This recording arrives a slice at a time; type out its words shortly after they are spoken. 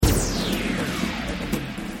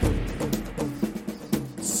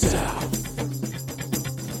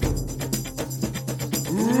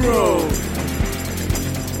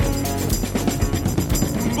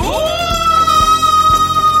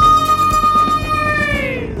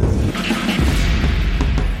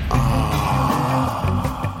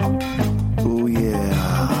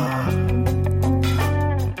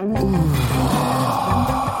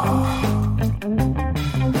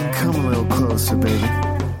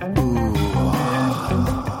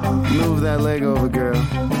Move that leg over, girl.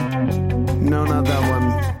 No, not that one.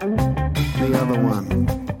 The other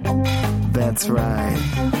one. That's right.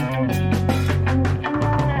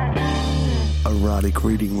 Erotic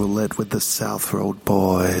reading roulette with the South Road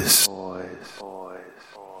Boys.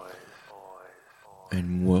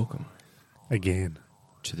 And welcome Again,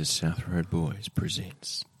 to the South Road Boys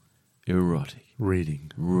presents Erotic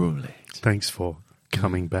reading. Roulette. Thanks for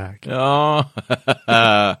coming back. Oh,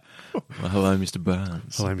 well, hello, Mr.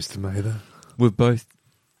 Barnes. Hello, Mr. Mather. We've both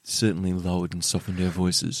certainly lowered and softened our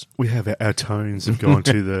voices. We have our tones have gone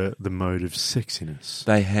to the mode of sexiness,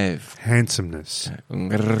 They have. handsomeness,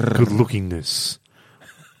 Eroticness. good-lookingness,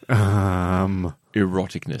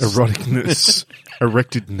 eroticness,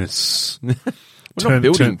 erectedness, We're not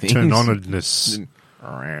building things. turn-onedness.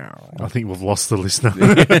 I think we've lost the listener.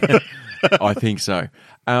 I think so.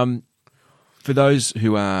 For those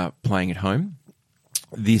who are playing at home,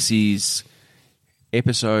 this is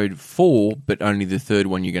episode 4, but only the third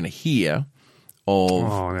one you're going to hear of...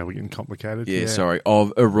 Oh, now we're getting complicated.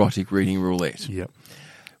 of Erotic Reading Roulette, Yep.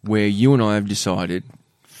 where you and I have decided,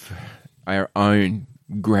 for our own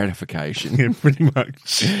gratification, Yeah, pretty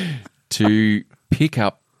much. to pick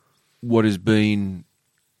up what has been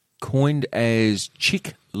coined as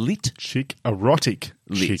chick lit. Chick, erotic,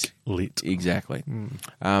 Lit. chick, lit. Exactly.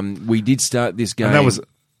 We did start this game. And that was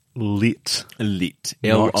lit. lit.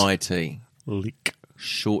 Not- L-I-T. Lick.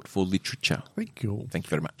 Short for literature. Thank you. Thank you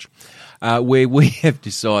very much. Where we have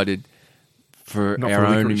decided, for Not our for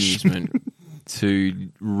own licorice. amusement, to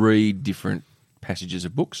read different passages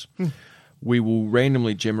of books. We will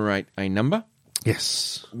randomly generate a number,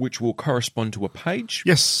 Yes. which will correspond to a page.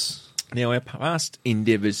 Yes. Now, our past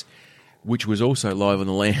endeavours, which was also live on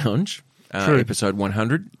the lounge, True. episode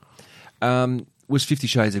 100, was 50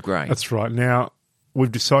 Shades of Grey. That's right. Now,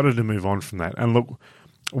 we've decided to move on from that. And look,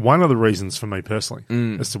 one of the reasons for me personally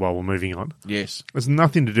as to why we're moving on Yes, has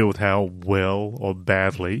nothing to do with how well or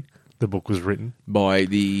badly the book was written. by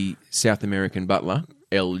the South American butler,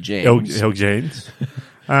 L. James. L. James.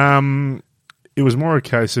 It was more a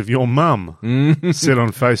case of your mum said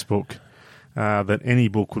on Facebook that any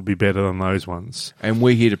book would be better than those ones. And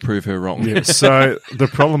we're here to prove her wrong. Yeah, so the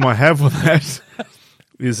problem I have with that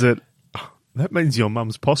is that means your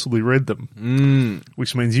mum's possibly read them,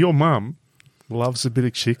 which means your mum loves a bit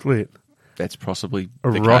of chick lit. That's possibly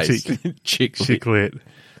Erotic. the case. Chick lit. Chick lit.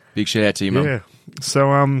 Big shout out to you, Mum. Yeah.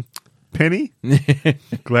 So, Penny,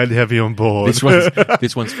 glad to have you on board. This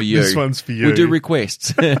one's for you. This one's for you. We'll do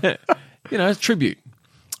requests. Tribute.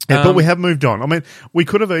 Yeah, but we have moved on. I mean, we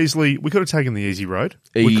could have taken the easy road.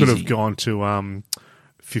 We could have Easy. gone to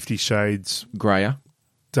 50 Shades Grayer.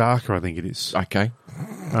 Darker, I think it is. Okay.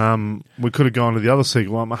 We could have gone to the other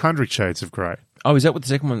sequel, 100 Shades of Grey. Oh, is that what the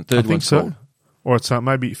second one, third I think one's so. called? Or it's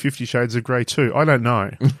maybe 50 Shades of Grey too. I don't know.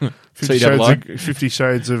 50 50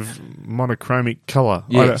 Shades of monochromic colour.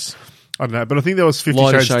 Yes. I don't know. But I think there was 50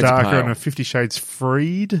 Lighter Shades shades of Darker pale. and a 50 Shades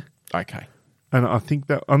Freed. Okay. And I think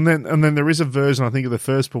that, and then there is a version, I think, of the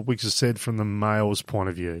first book which is said from the male's point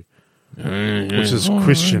of view, which is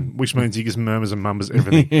Christian, which means he just murmurs and mumbers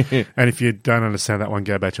everything. And if you don't understand that one,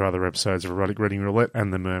 go back to other episodes of Erotic Reading Roulette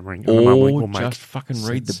and the murmuring. And the mumbling will Or make just fucking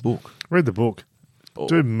read the sense. book. Read the book. Or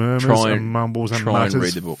Do murmurs try and mumbles and try and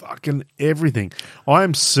mutters. read the book. Fucking everything. I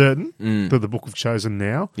am certain that the book we've chosen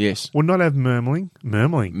now Yes. will not have murmuring.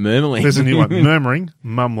 Murmuring. There's a new one. Murmuring,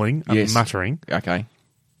 mumbling, and Yes. muttering. Okay.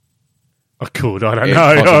 Oh, good. I don't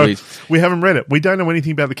Yeah, know. possibly. We haven't read it. We don't know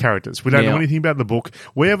anything about the characters. We don't Now- know anything about the book.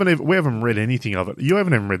 We haven't read anything of it. You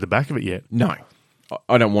haven't even read the back of it yet. No.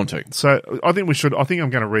 I don't want to. So I think we should. I think I'm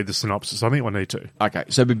going to read the synopsis. I think I need to. Okay.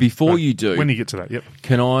 So, but before you do, When you get to that, yep.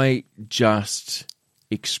 can I just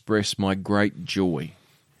express my great joy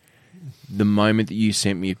the moment that you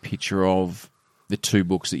sent me a picture of the two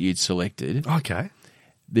books that you'd selected? Okay.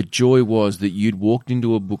 The joy was that you'd walked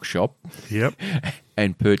into a bookshop Yep.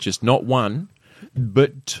 and purchased not one,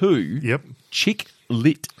 but two Yep. chick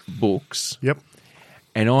lit books. Yep.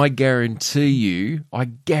 And I guarantee you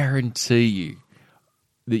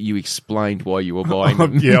that you explained why you were buying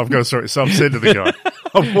them. Yeah, I've got a story. So I've said to the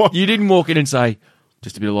guy, You didn't walk in and say,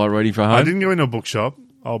 just a bit of light reading for home. I didn't go into a bookshop.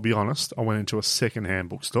 I'll be honest. I went into a second-hand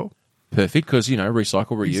bookstore. Perfect, because,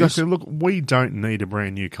 recycle, reuse. Exactly. Look, we don't need a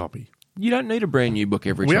brand new copy. You don't need a brand new book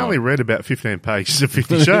every We time. only read about 15 pages of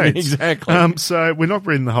 50 Shades. Exactly. So we're not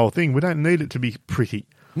reading the whole thing. We don't need it to be pretty.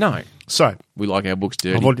 No. So We like our books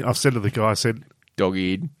dirty, I've said to the guy, I said,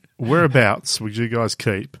 dog-eared. whereabouts would you guys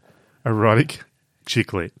keep erotic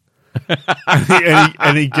chick lit?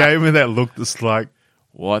 and he gave me that look that's like,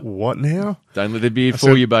 What now? Don't let the beer I fool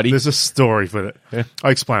said, you, buddy. There's a story for it. Yeah.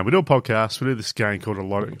 I explain. We do a podcast. We do this game called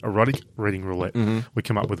Erotic Reading Roulette. We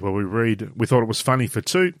come up with where we read. We thought it was funny for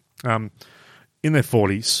two in their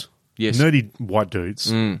 40s, Yes. nerdy white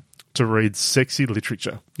dudes, to read sexy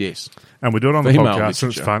literature. Yes. And we do it on the Female podcast, and it's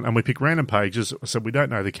literature. fun. And we pick random pages, so we don't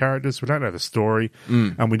know the characters, we don't know the story,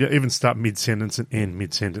 and we don't even start mid-sentence and end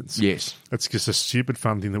mid-sentence. Yes. It's just a stupid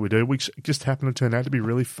fun thing that we do, which just happened to turn out to be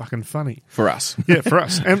really fucking funny. For us. Yeah, for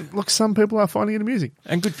us. And look, some people are finding it amusing.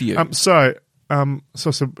 And good for you. So, and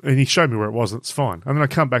he showed me where it was, and it's fine. And then I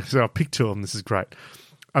come back and said, I'll pick two of them, this is great.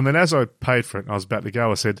 And then as I paid for it and I was about to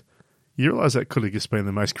go, I said, you realise that could have just been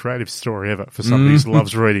the most creative story ever for somebody who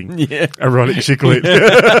loves reading erotic chick lit.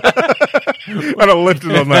 And I left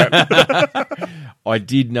it on that. I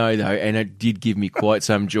did know, though, and it did give me quite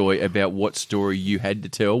some joy about what story you had to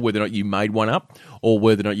tell, whether or not you made one up or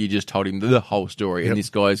whether or not you just told him the whole story. Yep. And this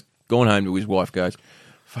guy's gone home to his wife, goes,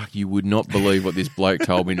 fuck, you would not believe what this bloke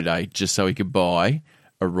told me today just so he could buy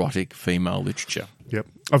erotic female literature. Yep.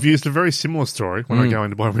 I've used a very similar story when I go in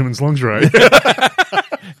to buy women's lingerie.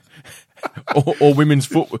 or women's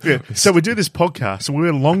foot. Yeah. So we do this podcast, so we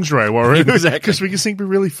wear lingerie while we're in it Exactly. because we just think it'd be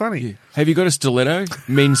really funny. Have you got a stiletto?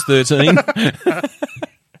 Men's 13.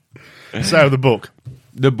 So the book.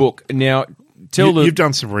 The book. Now, You've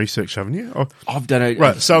done some research, haven't you? Oh, I've done it.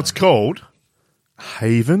 right. So it's called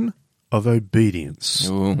Haven of Obedience.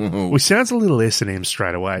 Ooh. Which sounds a little S&M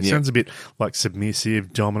straight away. It Yeah. sounds a bit like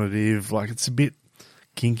submissive, dominative, like it's a bit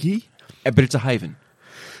kinky. But it's a haven,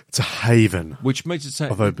 It's a haven. which makes it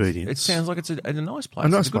Of obedience. It sounds like it's a nice place. A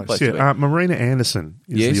nice It's a good place, to be. yeah. Marina Anderson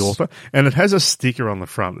is Yes. the author, and it has a sticker on the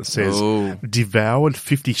front that says Oh. "Devoured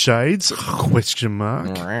 50 Shades?" question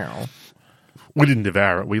mark. Wow. We didn't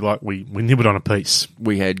devour it. We nibbled on a piece.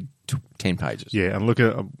 We had 10 pages. Yeah, and look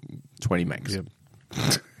at 20 max.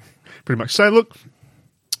 yeah, pretty much. So look,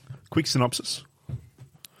 quick synopsis.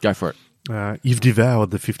 Go for it. You've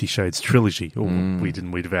devoured the 50 Shades trilogy. Or we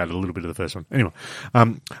didn't. We devoured a little bit of the first one. Anyway,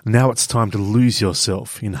 now it's time to lose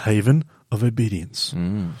yourself in Haven of Obedience.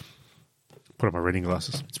 Put on my reading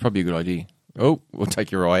glasses. It's probably a good idea. Oh, we'll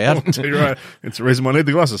take your eye out. You're right. It's the reason why I need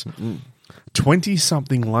the glasses.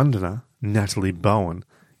 20-something Londoner Natalie Bowen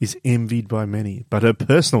is envied by many, but her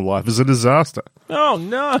personal life is a disaster. Oh,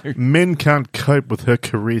 no. Men can't cope with her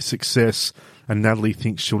career success, and Natalie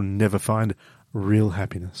thinks she'll never find real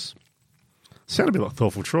happiness. Sounded a bit like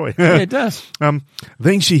Thoughtful Troy. Yeah, it does.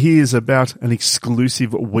 Then she hears about an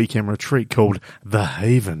exclusive weekend retreat called The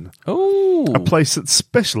Haven, Oh. a place that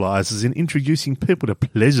specialises in introducing people to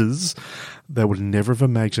pleasures they would never have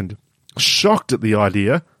imagined. Shocked at the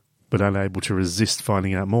idea, but unable to resist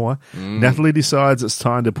finding out more, Natalie decides it's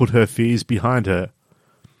time to put her fears behind her.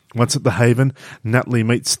 Once at The Haven, Natalie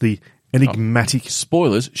meets the enigmatic,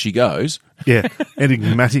 Spoilers, she goes.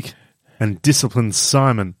 enigmatic and disciplined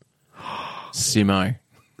Simon. Simo.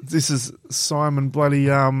 This is Simon bloody,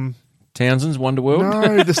 Townsend's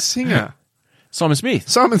Wonderworld. no, the singer. Simon Smith.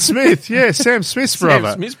 Simon Smith, yeah, Sam Smith's brother.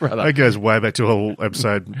 Sam Smith's brother. That goes way back to a whole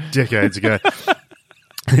episode decades ago.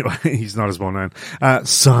 Anyway, he's not as well known.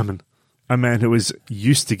 Simon, a man who is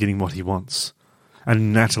used to getting what he wants.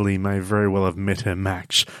 And Natalie may very well have met her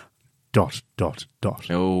match. ... Oh,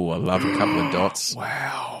 I love a couple of dots.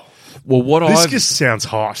 Wow. Well, what This I've... just sounds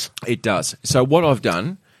hot. It does. So what I've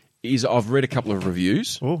done is I've read a couple of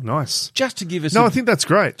reviews Oh, nice. just to give us No, I think that's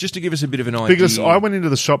great. just to give us a bit of an idea. Because I went into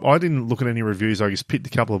the shop, I didn't look at any reviews. I just picked a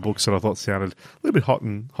couple of books that I thought sounded a little bit hot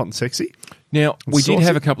and sexy. Now, we did saucy.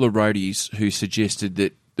 have a couple of roadies who suggested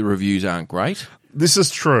that the reviews aren't great, This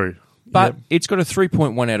is true. but Yep. it's got a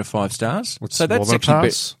 3.1 out of 5 stars. It's so more that's than a actually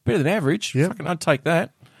pass. better than average. Yep. Fucking, I'd take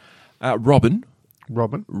that. Robin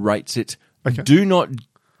Robin. rates it. Okay. Do not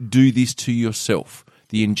do this to yourself.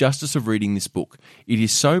 The injustice of reading this book. It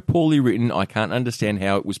is so poorly written, I can't understand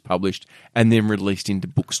how it was published and then released into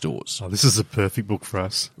bookstores. Oh, this is a perfect book for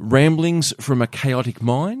us. Ramblings from a Chaotic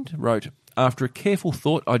Mind wrote, after a careful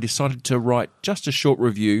thought, I decided to write just a short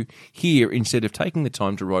review here instead of taking the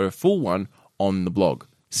time to write a full one on the blog.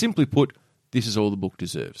 Simply put, this is all the book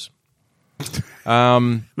deserves.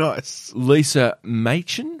 Nice. Lisa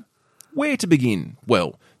Machen, where to begin?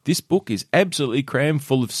 Well, this book is absolutely crammed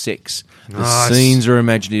full of sex. The Nice. scenes are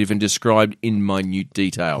imaginative and described in minute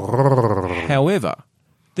detail. However,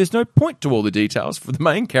 there's no point to all the details, for the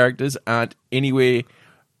main characters aren't in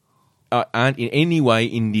any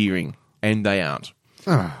way endearing, and they aren't.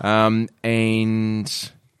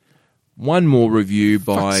 And one more review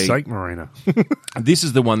by... Fuck's sake, Marina. This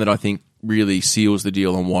is the one that I think really seals the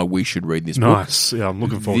deal on why we should read this book. Nice. Yeah, I'm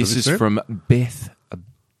looking forward This to this. is from Baby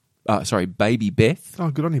Beth.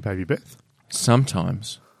 Oh, good on you, baby Beth.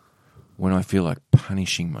 Sometimes when I feel like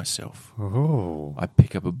punishing myself, Oh. I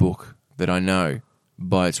pick up a book that I know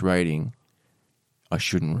by its rating I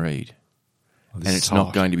shouldn't read. And it's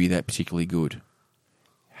not going to be that particularly good.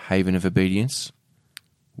 Haven of Obedience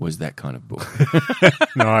was that kind of book.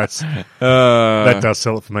 Nice. That does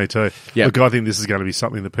sell it for me too. Yeah. Look, I think this is going to be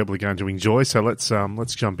something that people are going to enjoy. So let's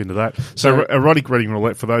jump into that. So erotic reading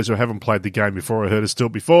roulette, for those who haven't played the game before or heard us do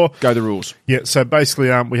it before. Go the rules. Yeah. So basically,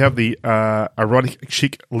 we have the erotic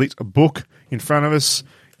chick lit book in front of us.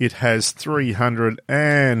 It has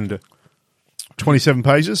 327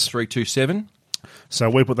 pages. 327. So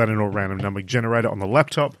we put that into a random number generator on the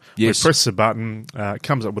laptop. Yes. We press the button. It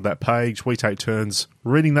comes up with that page. We take turns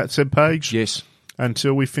reading that said page. Yes.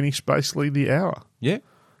 Until we finish basically the hour. Yeah.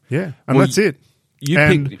 Yeah. And Well, that's it.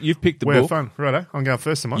 You've picked the we have book. fun. Righto. I'm going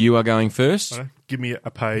first, am I? You are going first. Righto. Give me a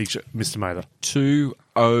page, Mr. Mather.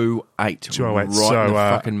 208. 208. Right So, in the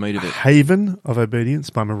fucking meat of it. Haven of Obedience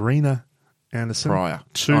by Marina Anderson. Pryor.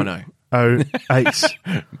 208.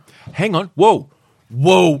 Hang on. Whoa.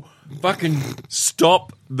 Fucking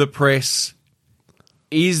stop the press.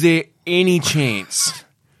 Is there any chance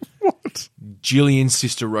What? Gillian's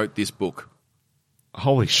sister wrote this book?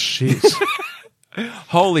 Holy shit.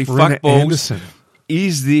 Holy Marina fuckballs. Anderson.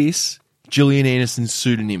 Is this Gillian Anderson's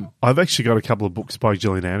pseudonym? I've actually got a couple of books by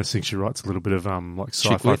Gillian Anderson. She writes a little bit of like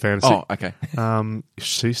Chick sci-fi lit? fantasy. Oh, okay. If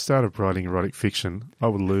she started writing erotic fiction, I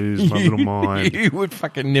would lose my little mind. You would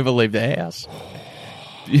fucking never leave the house.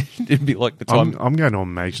 It'd be like the time. I'm going to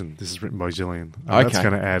imagine this is written by Gillian. Okay. That's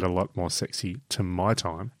going to add a lot more sexy to my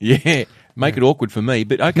time. Yeah. Make it awkward for me,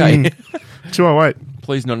 but okay. 208.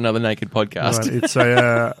 Please, not another naked podcast. Right, it's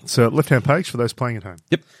a left-hand page for those playing at home.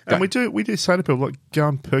 Yep. And Go. we do say to people, like, go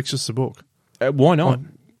and purchase the book Why not?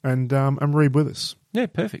 and read with us. Yeah,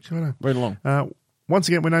 perfect. Righto. Read along. Once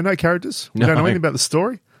again, we know no characters. We No. don't know anything about the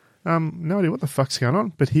story. No idea what the fuck's going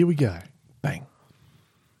on, but here we go. Bang.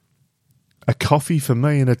 A coffee for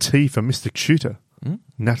me and a tea for Mr. Shooter.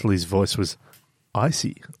 Natalie's voice was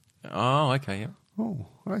icy. Oh, okay, yeah. Oh,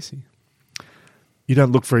 icy. You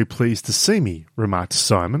don't look very pleased to see me, remarked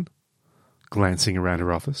Simon, glancing around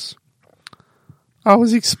her office. I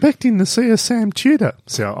was expecting to see a Sam Tudor.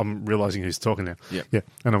 See, I'm realising who's talking now. Yep. Yeah,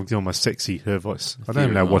 and I'm doing my sexy her voice. I don't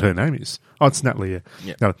even Theory know what line. her name is. Oh, it's Natalie, yeah.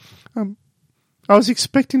 Yep. No, I was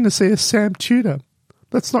expecting to see a Sam Tudor.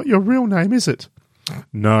 That's not your real name, is it?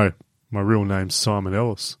 No, my real name's Simon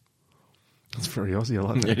Ellis. That's very Aussie, I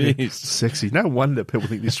like that. It Yeah. is. Sexy. No wonder people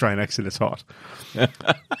think the Australian accent is hot.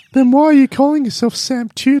 Then why are you calling yourself Sam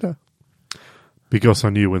Tudor? Because I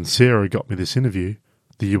knew when Sarah got me this interview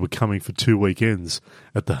that you were coming for 2 weekends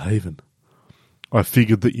at the Haven. I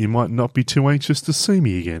figured that you might not be too anxious to see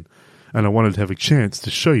me again, and I wanted to have a chance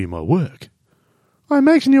to show you my work. I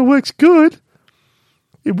imagine your work's good.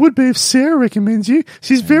 It would be if Sarah recommends you.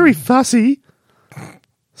 She's very fussy.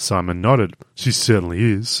 Simon nodded. She certainly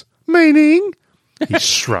is. Meaning? He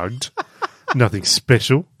shrugged. Nothing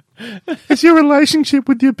special. Is your relationship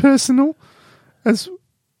with her personal as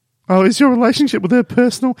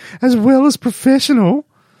well as professional?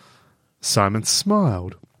 Simon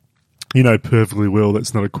smiled. You know perfectly well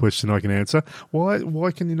that's not a question I can answer.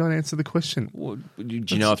 Why can you not answer the question? Well, do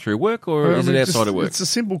you know it through work or is it outside of work? It's a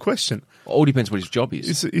simple question. All depends what his job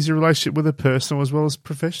is. Is your relationship with her personal as well as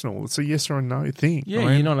professional? It's a yes or a no thing. Yeah,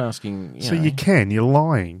 right? you're not asking. So you're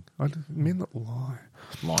lying. I mean not lie.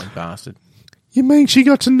 lying bastard. You mean she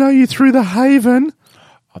got to know you through the Haven?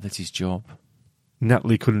 Oh, that's his job.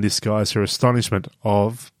 Natalie couldn't disguise her astonishment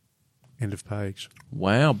of end of page.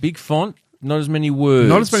 Wow, big font, not as many words.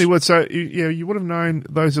 Not as many words. So you would have known,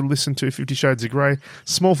 those who listened to 50 Shades of Grey,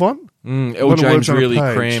 small font. L. lot of James words on a really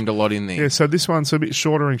page. crammed a lot in there. Yeah, so this one's a bit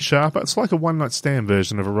shorter and sharper. It's like a one-night stand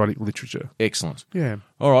version of erotic literature. Excellent. Yeah.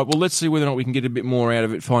 All right, well, let's see whether or not we can get a bit more out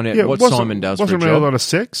of it, find out Yeah, what wasn't- Simon does for a wasn't really job. a lot of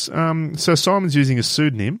sex. So Simon's using a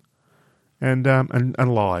pseudonym and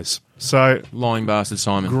lies. So Lying bastard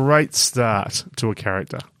Simon. great start to a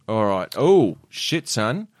character. All right. Oh, shit,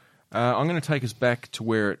 son. I'm going to take us back to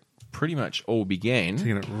where it pretty much all began.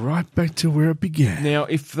 Taking it right back to where it began. Now,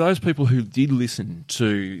 if those people who did listen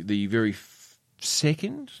to the very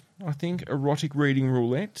second, I think, erotic reading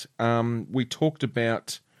roulette, we talked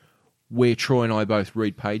about where Troy and I both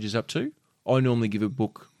read pages up to. I normally give a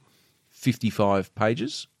book 55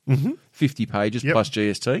 pages, 50 pages Yep. plus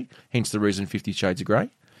GST, hence the reason 50 Shades of Grey.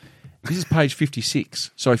 This is page 56.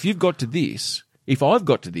 So if you've got to this, if I've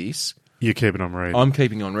got to this, You're keeping on reading. I'm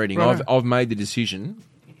keeping on reading. Right. I've made the decision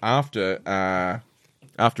after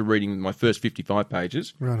reading my first 55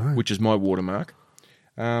 pages, Righto. which is my watermark,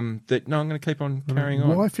 that no, I'm going to keep on carrying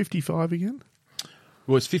on. Why 55 again?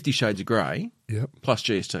 Well, it's 50 Shades of Grey Yep. plus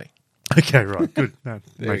GST. Okay, right, good. No,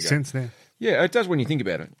 There makes you go. sense now. Yeah, it does when you think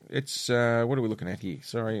about it. It's what are we looking at here?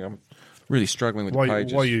 Sorry, I'm really struggling with the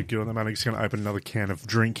pages. While you're doing that, man, I'm just going to open another can of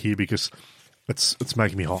drink here because it's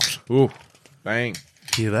making me hot. Ooh, bang!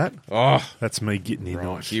 Hear that? Oh, That's me getting in right.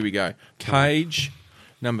 nice. Here we go. Page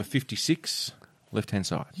number 56, left hand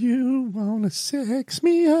side. You want to sex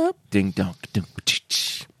me up? Ding dong, ding,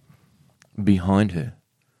 ch-ch. Behind her,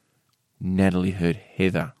 Natalie heard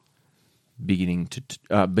Heather being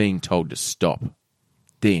told to stop.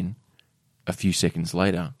 Then, a few seconds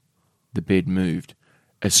later, the bed moved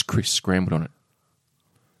as Chris scrambled on it.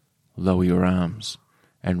 Lower your arms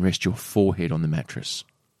and rest your forehead on the mattress.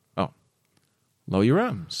 Oh, lower your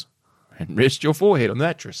arms and rest your forehead on the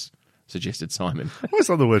mattress, suggested Simon. I always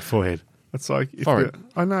love the word forehead. It's like if Forehead.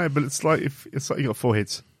 I know, but it's like you got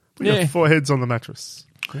foreheads. We Yeah. got foreheads on the mattress.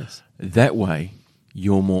 Yes. That way,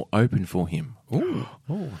 you're more open for him. Ooh.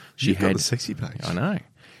 Oh, She you've got had the sexy page. I know.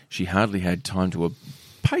 She hardly had time to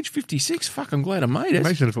page 56. Fuck, I'm glad I made it.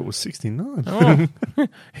 Imagine if it was 69. Oh,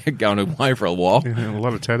 going away for a while. Yeah, a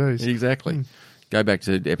lot of tattoos. Exactly. Go back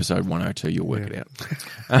to episode 102. You'll work it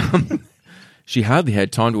out. She hardly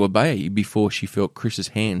had time to obey before she felt Chris's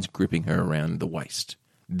hands gripping her around the waist.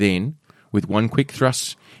 Then, with one quick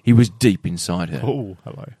thrust, he was deep inside her. Oh,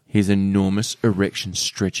 hello. His enormous erection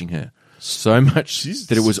stretching her so much Jesus.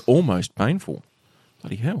 that it was almost painful.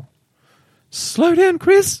 Bloody hell. Slow down,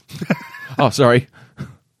 Chris. Oh, sorry.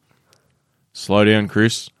 Slow down,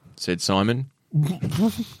 Chris, said Simon.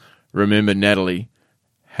 Remember, Natalie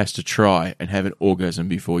has to try and have an orgasm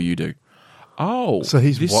before you do. Oh. So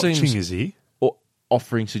he's this watching, seems- is he? or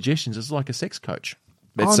offering suggestions. It's like a sex coach.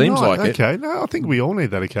 It Oh, seems no, like it. Okay, no, I think we all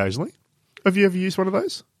need that occasionally. Have you ever used one of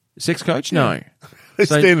those? Sex coach? No. They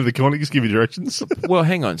So- stand in the corner, just give you directions. Well,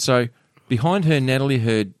 hang on. So behind her, Natalie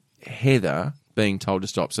heard Heather being told to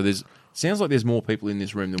stop. So sounds like there's more people in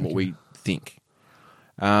this room than what we think.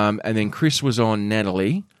 And then Chris was on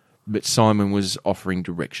Natalie, but Simon was offering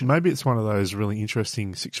direction. Maybe it's one of those really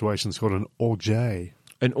interesting situations called an orgie.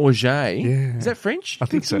 An orgie? Yeah. Is that French? I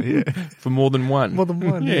think so, yeah. For more than one. More than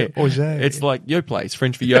one, yeah. Orgie. It's like yo place,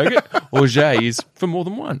 French for yogurt. Orgie is for more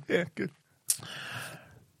than one. Yeah, good.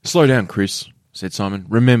 Slow down, Chris, said Simon.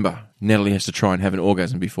 Remember, Natalie has to try and have an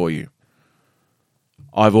orgasm before you.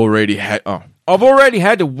 I've already had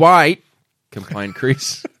to wait, complained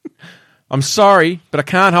Chris. I'm sorry, but I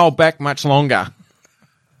can't hold back much longer.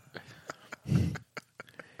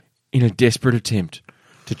 In a desperate attempt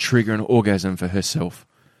to trigger an orgasm for herself,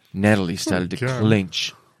 Natalie started to God.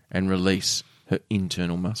 clench and release her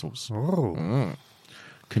internal muscles, Oh,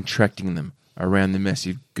 contracting them around the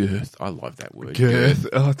massive girth. I love that word. girth.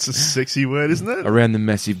 Oh, it's a sexy word, isn't it? Around the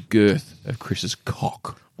massive girth of Chris's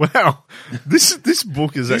cock. Wow. This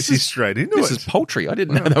book is actually straight into This it. is poultry. I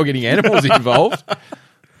didn't know they were getting animals involved.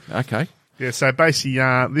 Okay. Yeah, so basically,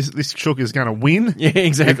 this chook is going to win. Yeah,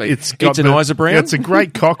 exactly. It's It's an Isa Brown. Yeah, it's a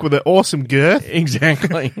great cock with an awesome girth,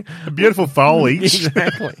 Exactly. a beautiful foliage.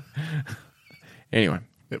 Exactly. Anyway.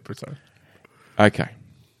 Yep, so. Okay.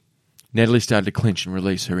 Natalie started to clench and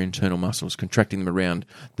release her internal muscles, contracting them around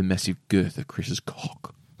the massive girth of Chris's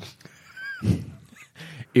cock.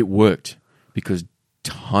 It worked because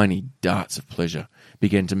tiny darts of pleasure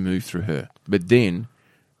began to move through her. But then,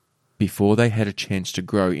 before they had a chance to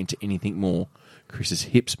grow into anything more, Chris's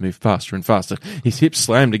hips moved faster and faster. His hips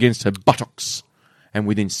slammed against her buttocks, and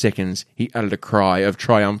within seconds, he uttered a cry of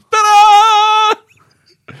triumph.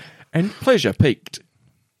 Ta-da! And pleasure peaked.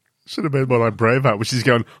 Should have been more like Braveheart, which is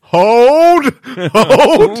going, hold,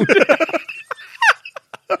 hold.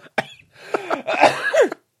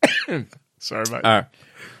 Sorry, mate.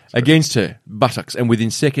 Against her buttocks, and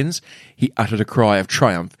within seconds, he uttered a cry of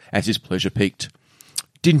triumph as his pleasure peaked.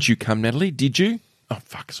 Didn't you come, Natalie? Did you? Oh,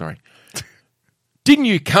 fuck, sorry. Didn't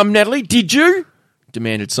you come, Natalie? Did you?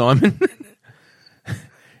 Demanded Simon.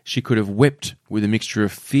 She could have wept with a mixture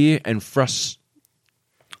of fear and frustration.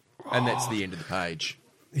 And that's the end of the page.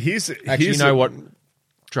 Actually, you know what?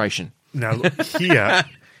 Tration. Now, look,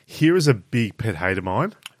 here is a big pet hate of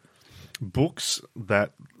mine. Books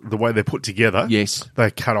that, the way they're put together, Yes. they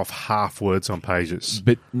cut off half words on pages.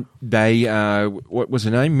 But they, what was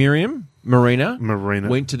her name? Marina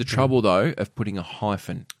went to the trouble, though, of putting a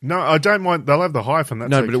hyphen. No, I don't mind. They'll have the hyphen. That's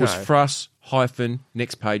No, but it was okay. frus, hyphen,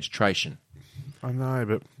 next page, tration. I know,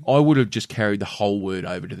 but I would have just carried the whole word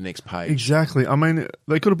over to the next page. exactly. I mean,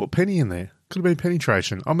 they could have put penny in there. Could have been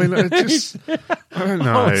penetration. I mean, it just, I don't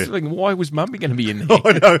know. I was thinking, why was Mummy going to be in there?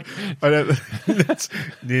 I know. That's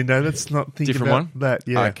not thinking Different about one? that.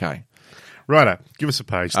 Yeah. Okay. Righto. Give us a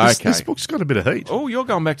page. Okay. This book's got a bit of heat. Oh, you're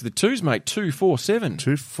going back to the twos, mate. 247.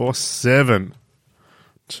 247.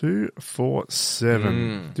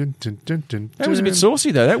 247. Dun, dun, dun, dun, That was a bit dun.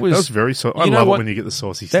 saucy, though. That was very saucy. I You know love it what? when you get the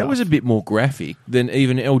saucy stuff. That was a bit more graphic than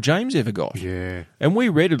even Elle James ever got. Yeah. And we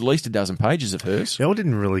read at least a dozen pages of hers. Elle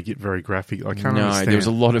didn't really get very graphic. I can't No, understand. there was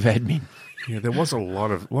a lot of admin. Yeah, there was a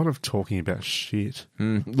lot of talking about shit.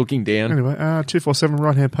 Looking down. Anyway, 247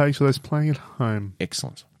 right-hand page for those playing at home.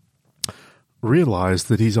 Excellent. Realised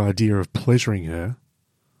that his idea of pleasuring her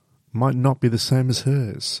might not be the same as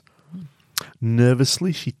hers.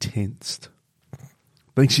 Nervously, she tensed.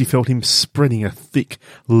 Then she felt him spreading a thick,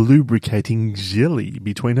 lubricating jelly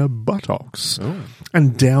between her buttocks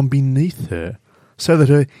and down beneath her, so that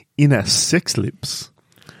her inner sex lips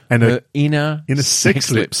and Her inner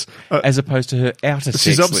sex lips, as opposed to her outer sex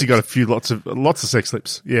she's obviously lips. got lots of sex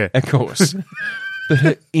lips. Yeah, Of course. But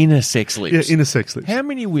her inner sex lips. yeah, inner sex lips. How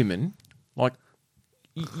many women, like,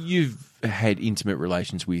 you've had intimate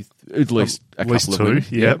relations with at least a At least couple of women?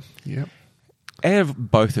 Yep. Yep. Out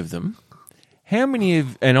of both of them, how many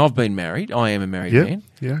of, and I've been married, I am a married Yep. man.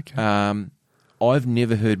 Yeah. Okay. I've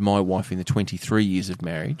never heard my wife in the 23 years of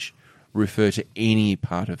marriage refer to any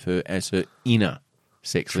part of her as her inner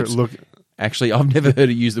sex lips. Look, Actually, I've never heard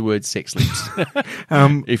her use the word sex lips,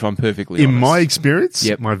 if I'm perfectly in honest. my experience,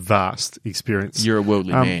 Yep. my vast experience, You're a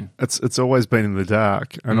worldly man. It's always been in the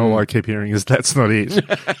dark, and all I keep hearing is that's not it.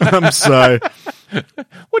 So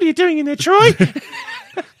What are you doing in there, Troy?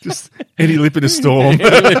 just any lip in a storm.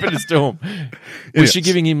 Lip in a storm. Yeah. Was she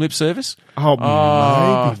giving him lip service? Oh,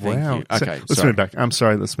 maybe. thank Wow. you. Okay, let's sorry. move back. I'm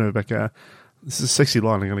sorry. Let's move back. This is a sexy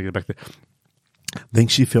line. I'm going to get back there. Then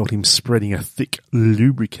she felt him spreading a thick,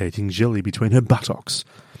 lubricating jelly between her buttocks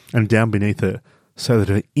and down beneath her, so that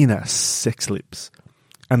her inner sex lips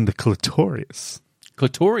and the clitoris.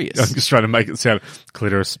 Clitorius. I'm just trying to make it sound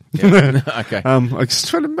clitoris. Okay. I'm just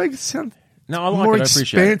trying to make it sound No, I like more it. I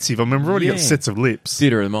appreciate it. expansive. I mean, we've already got Yeah. sets of lips.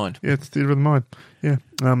 Theatre of the mind. Yeah, it's theatre of the mind. Yeah.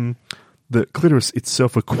 The clitoris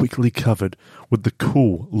itself were quickly covered with the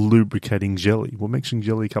cool, lubricating jelly. We're mentioning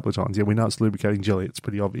jelly a couple of times. Yeah, we know it's lubricating jelly. It's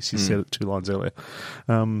pretty obvious. You said it 2 lines earlier.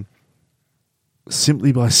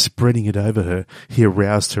 Simply by spreading it over her, he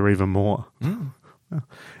aroused her even more.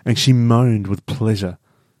 And she moaned with pleasure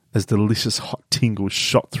as delicious hot tingles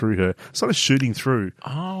shot through her. Sort of shooting through.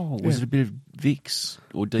 Oh, was it a bit of Vicks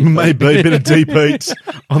or deep? Maybe a bit of deep heat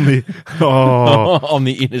on the... Oh, on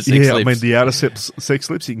the inner sex yeah, lips. I mean, the outer sex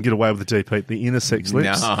lips, you can get away with the deep heat. The inner sex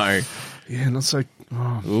lips... No. Yeah, not so...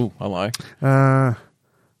 Oh. Ooh, hello.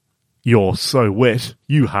 You're so wet,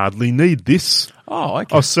 you hardly need this. Oh,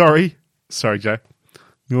 okay. Oh, sorry. Sorry, Jay.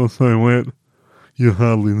 You're so wet, you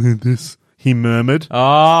hardly need this, he murmured,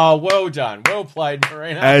 Oh, well done. Well played,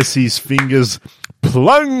 Marina. as his fingers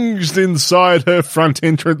plunged inside her front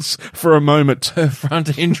entrance for a moment. Her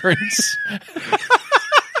front entrance.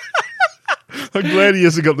 I'm glad he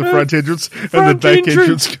hasn't got the front entrance and the Front back entrance.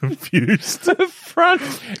 entrance confused. The front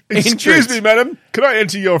Excuse entrance. me, madam. Can I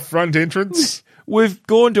enter your front entrance? We've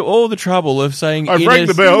gone to all the trouble of saying... I've rang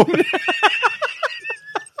the bell.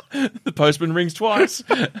 The postman rings twice.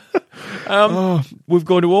 We've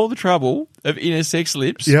gone to all the trouble of inner sex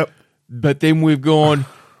lips. Yep. But then we've gone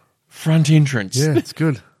front entrance. Yeah, it's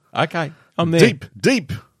good. Okay, I'm there.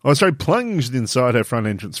 Deep. Oh, sorry, plunged inside her front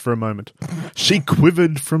entrance for a moment. She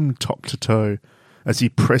quivered from top to toe as he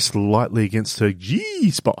pressed lightly against her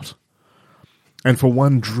G-spot. And for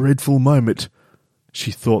one dreadful moment,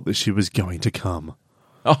 she thought that she was going to come.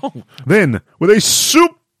 Oh, Then, with a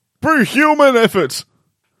superhuman effort,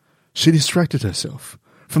 she distracted herself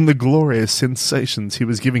from the glorious sensations he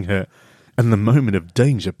was giving her, and the moment of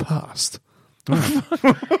danger passed.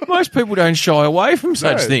 most people don't shy away from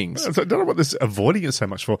such No, things. I don't know what this avoiding it so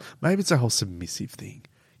much for. Maybe it's a whole submissive thing.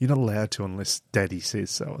 You're not allowed to unless daddy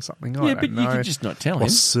says so or something. I Yeah, don't but know. you could just not tell Or him.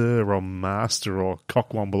 sir or master or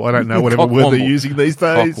cockwomble. I don't know whatever word they're Cockwomble. using these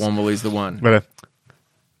days. Cockwomble is the one. But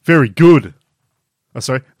very good. Oh,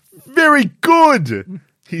 sorry. Very good,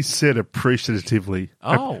 he said appreciatively.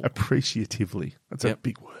 Oh. Appreciatively. That's a Yep.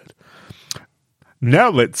 big word. Now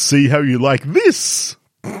let's see how you like this.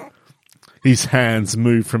 His hands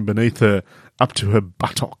moved from beneath her up to her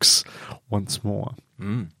buttocks once more.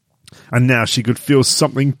 And now she could feel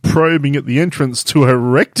something probing at the entrance to her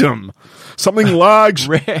rectum. Something large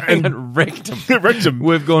And rectum. rectum.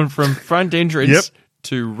 We've gone from front entrance Yep.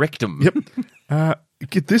 to rectum. Yep.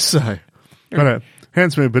 Get this though. Right,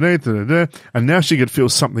 hands moved beneath her, and now she could feel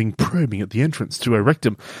something probing at the entrance to her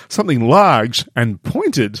rectum. Something large and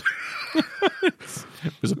pointed. It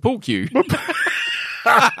was a pool cue.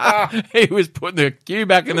 He was putting the cue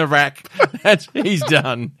back in the rack. He's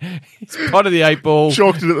done. He's pot of the 8 ball.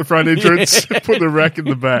 Chalked it at the front entrance. Put the rack in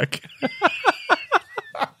the back.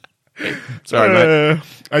 Sorry, mate.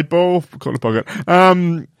 8 ball, corner pocket.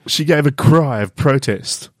 She gave a cry of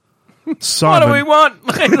protest. What Simon, do we want?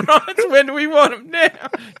 Land rights? When do we want them now?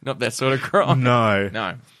 Not that sort of cry. No.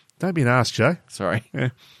 No. Don't be an ass, Jay. Sorry. Yeah.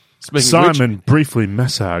 Speaking of which, Simon briefly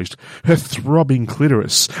massaged her throbbing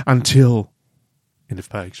clitoris until... End of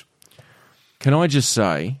page. can I just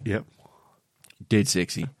say, Yep. dead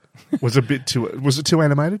sexy. Was it too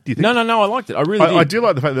animated, do you think? No, I liked it. I really did. I do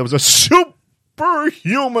like the fact that there was a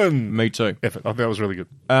superhuman Me too. effort. I think that was really good.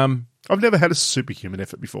 Um, I've never had a superhuman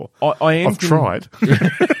effort before. I am I've tried.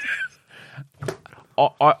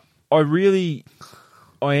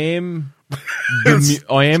 I am Take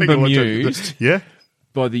a look. bemused Yeah?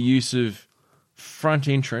 by the use of front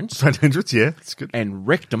entrance Front entrance, yeah. It's good. and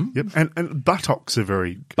rectum, Yep. And buttocks are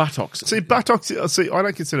very... buttocks, See, buttocks... I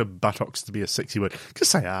don't consider buttocks to be a sexy word.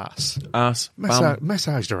 Just say ass. ass, bum,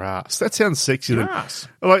 Massaged her ass. That sounds sexier your than... ass.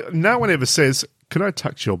 Like, no one ever says, can I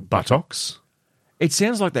touch your buttocks? It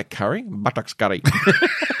sounds like that curry, buttocks curry.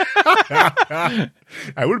 I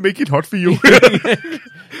will make it hot for you.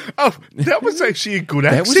 Oh, that was actually a good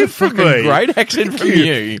That accent was a for fucking me. great accent from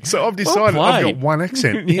you. So I've decided I've played. got one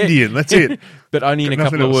accent. Yeah. Indian, that's it. But only in a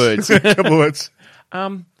Nothing couple of else. words. A couple of words.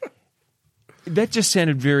 That just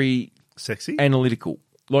sounded very Sexy? analytical.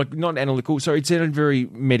 Like, not analytical, sorry, it sounded very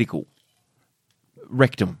medical.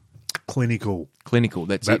 Rectum. Clinical. Clinical,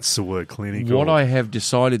 that's That's the word, clinical. What I have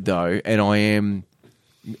decided, though, and I am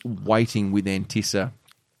waiting with anticipation,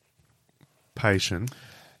 Patient.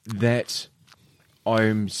 that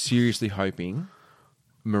I'm seriously hoping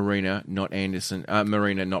Marina, not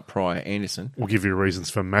Pryor, Anderson. We'll give you reasons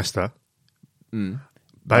for master.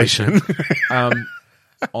 Patient.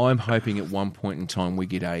 I'm hoping at one point in time we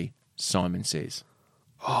get a Simon Says.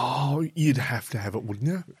 Oh, you'd have to have it, wouldn't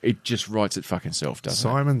you? It just writes it fucking self, doesn't it?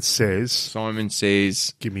 Simon says, Simon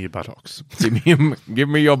Says, give me your buttocks. give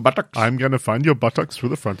me your buttocks. I'm going to find your buttocks through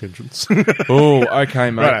the front entrance. Oh,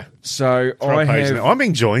 okay, mate. Right. So I have... I'm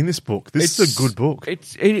enjoying this book. This is a good book.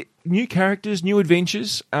 It's new characters, new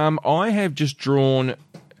adventures. I have just drawn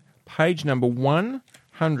page number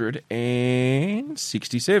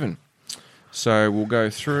 167. So we'll go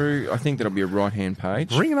through. I think that'll be a right-hand page.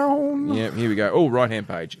 Bring it on. Yeah, here we go. Oh, right-hand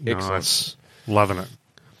page. Excellent. Nice. Loving it.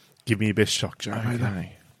 Give me your best shock, Joe.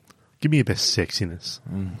 Okay. Give me your best sexiness.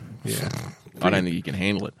 Yeah. I don't think you can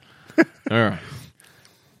handle it. All right.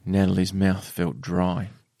 Natalie's mouth felt dry.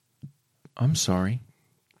 I'm sorry.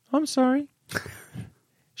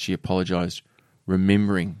 She apologized,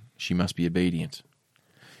 remembering she must be obedient.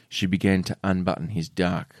 She began to unbutton his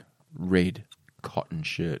dark, red cotton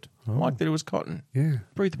shirt. I like that it was cotton. Yeah.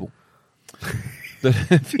 Breathable. But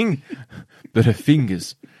her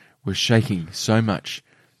fingers were shaking so much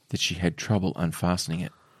that she had trouble unfastening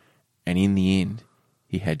it. And in the end,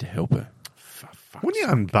 he had to help her. Wouldn't you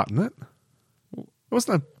unbutton it? It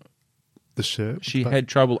wasn't the shirt. She but- had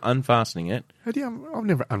trouble unfastening it. How do you? I've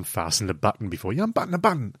never unfastened a button before. You unbutton a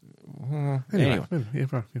button. Anyway. Yeah,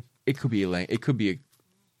 right, yeah. It could be a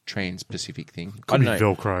trans-Pacific thing. Could I be don't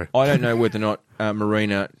know. Velcro. I don't know whether or not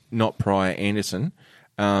Marina, not Pryor Anderson,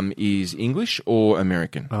 is English or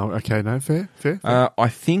American. Oh, okay. No, fair. I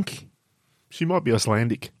think She might be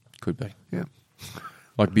Icelandic. could be Yeah.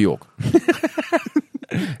 like Bjork.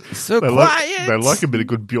 So They quiet. like a bit of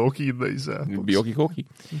good Bjorky in these. Bjorky Corky.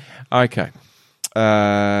 Okay.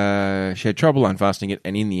 She had trouble unfastening it,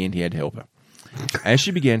 and in the end, he had to help her. As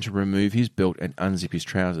she began to remove his belt and unzip his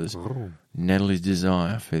trousers, Natalie's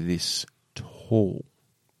desire for this tall.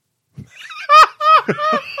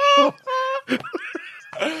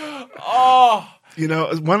 You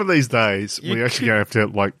know, one of these days, we're actually going to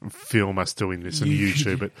have to film us doing this on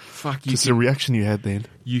YouTube it. Fuck, Just the reaction you had then.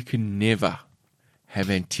 you can never have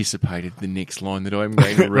anticipated the next line that I'm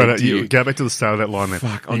going to read Right, to you. go back to the start of that line then.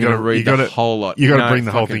 Fuck, I'm You going to gotta- read you the gotta- whole lot. You got to No, bring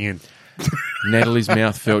the whole fucking- thing in. Natalie's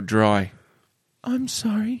mouth felt dry. I'm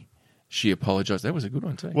sorry. She apologized. That was a good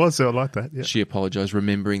one too. Was I like that? Yeah. She apologized,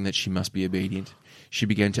 remembering that she must be obedient. She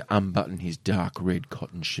began to unbutton his dark red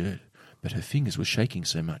cotton shirt, but her fingers were shaking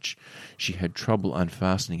so much she had trouble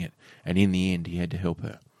unfastening it, and in the end he had to help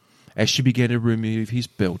her. As she began to remove his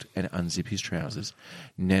belt and unzip his trousers,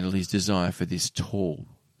 Natalie's desire for this tall,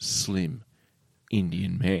 slim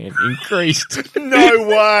Indian man increased. No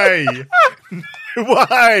way! No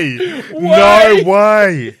way! No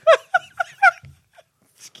way!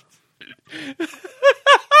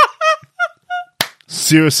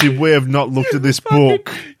 Seriously, we have not looked at this book.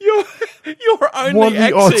 Your What only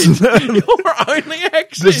are the odds? accent. Your only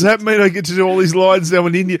accent. Does that mean I get to do all these lines now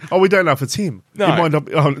in India? Oh, we don't know if it's him. No. He might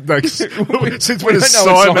not. Oh, no, since We when is don't know it's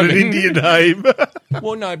Simon an Simon. Indian name?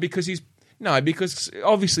 Well, no, because he's No, because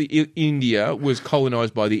obviously India was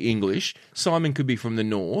colonised by the English. Simon could be from the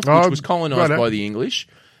north, which was colonised righto. by the English,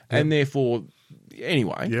 and therefore,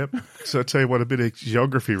 anyway. Yep. So I tell you what, a bit of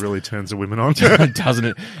geography really turns the women on. Doesn't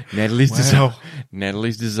it? Wow.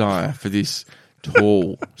 Natalie's desire for this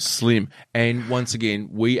tall, slim, and once again,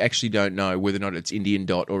 we actually don't know whether or not it's Indian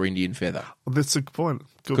dot or Indian feather. Well, that's the point.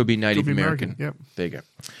 Could be Native American. Yep. There you go.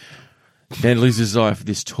 Natalie's desire for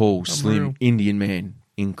this tall, slim Unreal. Indian man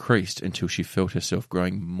increased until she felt herself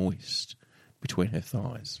growing moist between her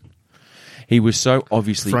thighs. He was so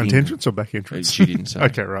obviously Front entrance or back entrance? She didn't say.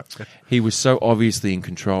 Okay, right. He was so obviously in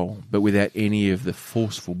control, but without any of the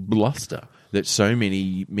forceful bluster that so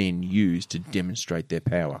many men use to demonstrate their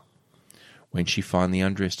power. When she finally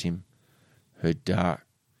undressed him, her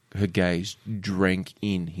gaze drank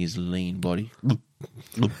in his lean body,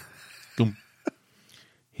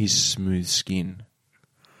 his smooth skin,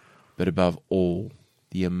 but above all,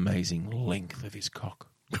 the amazing length of his cock.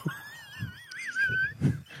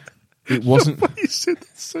 It wasn't. You said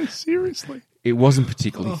that so seriously. It wasn't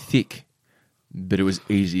particularly thick, but it was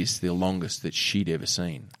easiest, the longest that she'd ever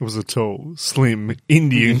seen. It was a tall, slim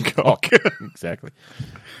Indian cock. Exactly.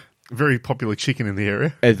 Very popular chicken in the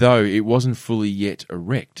area. Although it wasn't fully yet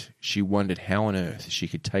erect, she wondered how on earth she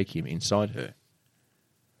could take him inside her.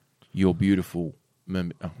 You're beautiful,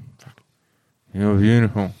 murmured. Oh, fuck. You're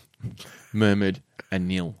beautiful, murmured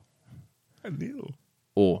Anil. Anil.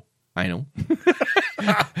 Or anal.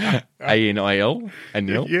 A-N-I-L.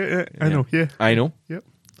 Anil. Yeah, anal, yeah. Anal. Yep.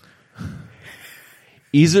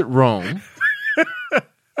 Is it wrong?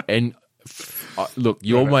 And look,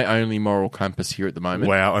 you're my only moral compass here at the moment.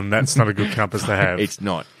 Wow, and that's not a good compass to have. It's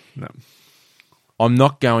not. No. I'm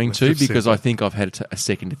not going to just because simple. I think I've had a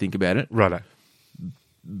second to think about it. Righto.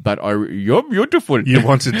 But you're beautiful. You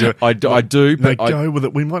want to do it. I do, No, but go with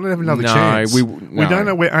it. We might not have another No, chance. we We don't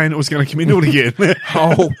know where anal was going to come into it again.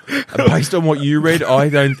 based on what you read, I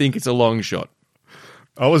don't think it's a long shot.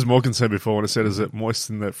 I was more concerned before when I said, is it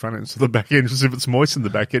moist in the front entrance or the back entrance? If it's moist in the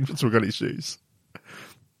back entrance, we've got issues.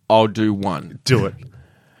 I'll do one. Do it.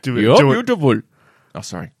 Do it. You're do it. beautiful. Oh,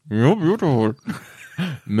 sorry. You're beautiful.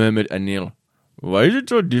 Murmured Anil. Why is it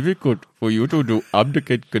so difficult for you to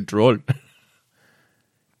abdicate control?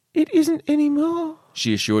 It isn't anymore,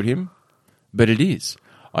 she assured him. But it is.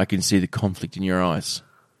 I can see the conflict in your eyes.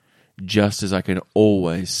 Just as I can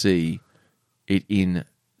always see it in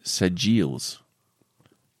Sajil's.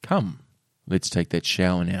 Come, let's take that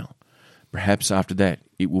shower now. Perhaps after that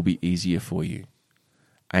it will be easier for you.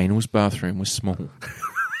 Anal's bathroom was small.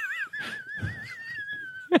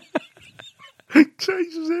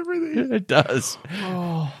 Changes everything. It does.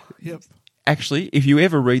 Oh, yep. Actually, if you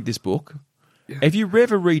ever read this book, if you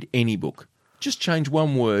ever read any book, just change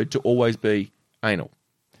one word to always be anal.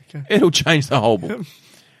 Okay. It'll change the whole book.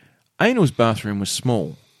 Anal's bathroom was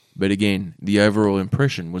small, but again, the overall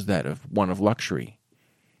impression was that of one of luxury.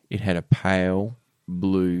 It had a pale,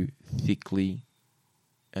 blue, thickly,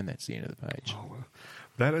 and that's the end of the page.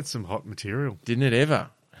 That had some hot material. Didn't it ever?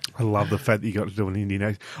 I love the fact that you got to do an Indian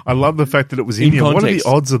accent. I love the fact that it was In Indian. What are the context.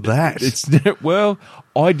 odds of that? It's well,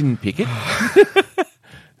 I didn't pick it.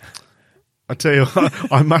 I tell you,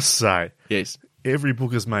 I must say, Yes. every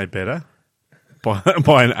book is made better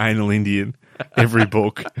by an anal Indian. Every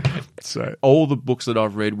book. So All the books that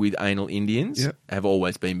I've read with anal Indians Yep. have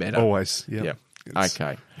always been better. always, yeah. Yep. It's-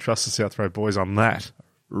 Okay. Trust the South Road boys on that.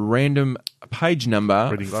 Random page number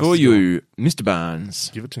Reading for glasses you, Mr. Barnes.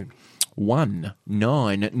 Give it to me.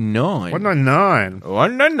 199. 199.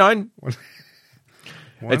 199.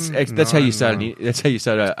 That's how you start. 199. That's how you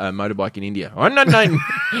start a motorbike in India. 199.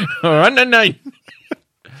 199.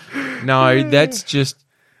 No, that's just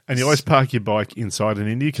And you always park your bike inside in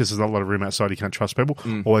India because there's not a lot of room outside. You can't trust people.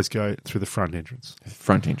 Always go through the front entrance.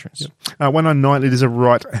 front entrance. 199, it is a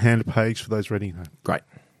right-hand page for those reading home. Great.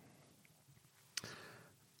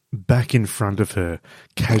 Back in front of her,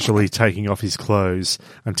 casually taking off his clothes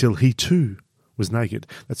until he too was naked.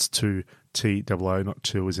 That's 2-T-O-O, not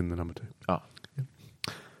 2 as in the number 2. Oh,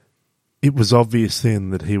 It was obvious then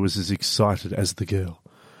that he was as excited as the girl.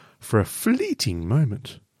 For a fleeting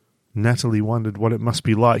moment, Natalie wondered what it must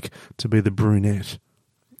be like to be the brunette,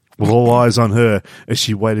 with all eyes on her as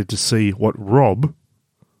she waited to see what Rob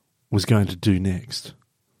was going to do next.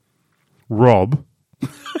 Rob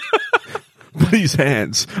put his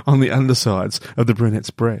hands on the undersides of the brunette's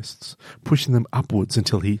breasts, pushing them upwards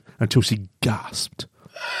until she gasped.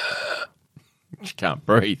 she can't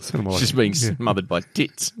breathe. more She's like- being yeah. smothered by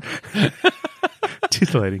tits.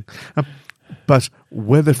 Titillating. But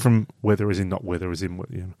weather as in not weather as in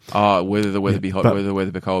what, you know. Oh, whether the weather be hot, but- whether the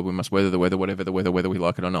weather be cold, we must weather the weather, whatever the weather, whether we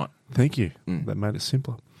like it or not. Thank you. That made it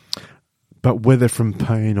simpler. But whether from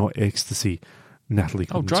pain or ecstasy, Natalie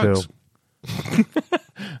couldn't drugs.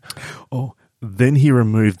 tell. Then he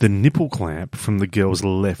removed the nipple clamp from the girl's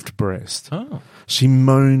left breast. Oh. She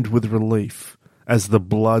moaned with relief as the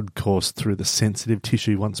blood coursed through the sensitive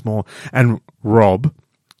tissue once more, and Rob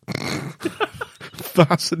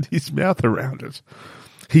fastened his mouth around it.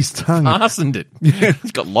 His tongue... Fastened it.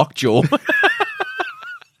 It's got lockjaw.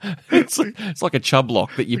 It's like a chub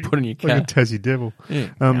lock that you put in your like a cat. Tassie devil.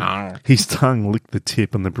 Yeah. His tongue licked the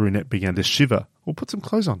tip and the brunette began to shiver. Well, put some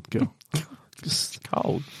clothes on, girl. Just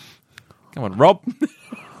cold. Come on, Rob.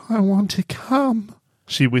 I want to come,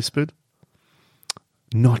 she whispered.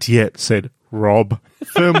 Not yet, said Rob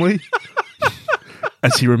firmly,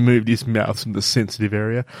 as he removed his mouth from the sensitive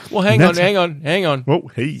area. Well, hang on. Well,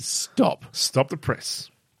 he Stop. Stop the press.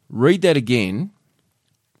 Read that again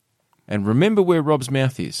and remember where Rob's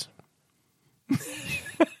mouth is.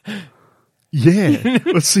 Yeah,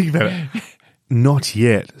 let's think about it. Not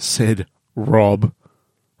yet, said Rob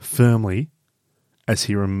firmly, as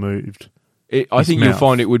he removed I think you'll mouth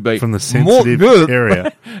find it would be from the sensitive more-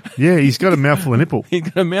 area. Yeah, he's got a mouthful of nipple. He's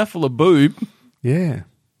got a mouthful of boob. Yeah. Didn't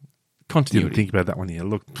Continuity. think about that one here.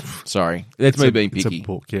 Look, Sorry. That's me being it's picky. a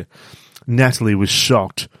book, yeah. Natalie was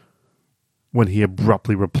shocked when he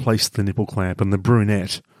abruptly replaced the nipple clamp, and the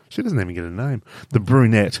brunette, she doesn't even get a name, the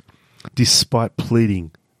brunette, despite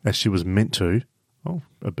pleading as she was meant to,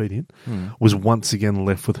 obedient, was once again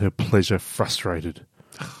left with her pleasure frustrated.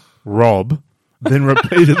 Rob then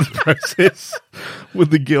repeated the process with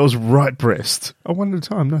the girl's right breast. One at a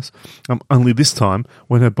time, nice. Only this time,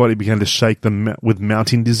 when her body began to shake with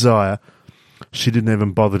mounting desire, she didn't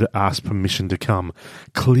even bother to ask permission to come.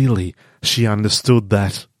 Clearly, she understood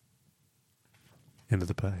that. End of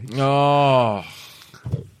the page. Oh.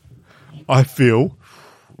 I feel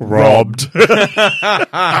robbed.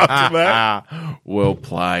 After that. Well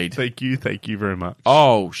played. Thank you very much.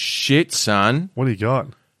 Oh, shit, son. What do you got?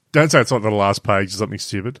 Don't say it's like the last page or something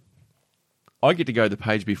stupid. I get to go the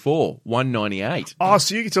page before, 198. Oh,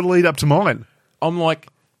 so you get to lead up to mine. I'm like,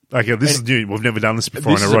 Okay, this is new. We've never done this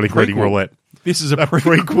before This on is a Erotic Reading prequel. Roulette. this is a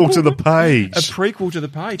Prequel to the page. A prequel to the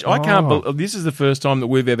page. I can't believe this is the first time that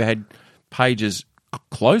we've ever had pages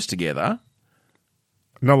close together.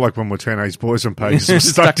 Not like when we're teenage boys and pages were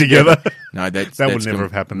stuck together. No, that would never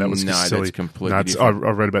have happened. That was just silly. that's completely I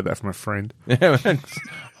different. read about that from a friend.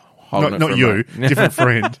 Holding it Not for a you, moment. different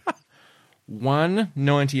friend.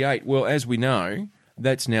 198. Well, as we know,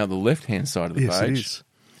 that's now the left-hand side of the Yes, it page. is.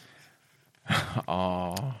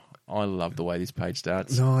 Oh, I love the way this page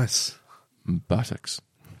starts. Nice. Buttocks.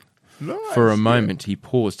 Nice. For a moment, he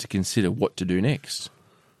paused to consider what to do next.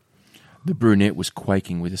 The brunette was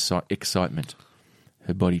quaking with excitement,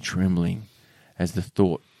 her body trembling as the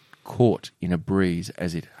thought caught in a breeze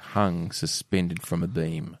as it hung suspended from a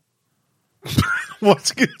beam.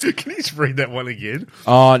 What's good? Can you just read that one again?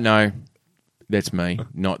 Oh, no. That's me,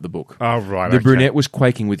 not the book. Oh, right. The okay. brunette was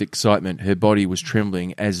quaking with excitement. Her body was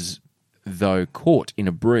trembling as though caught in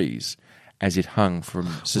a breeze as it hung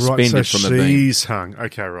suspended right, so from a beam. she's hung.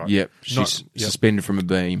 Okay, right. Yep, she's suspended from a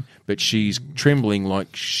beam, but she's trembling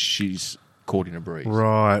like she's caught in a breeze.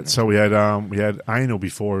 Right. So we had anal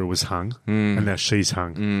before it was hung, and now she's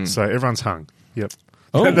hung. So everyone's hung. Yep.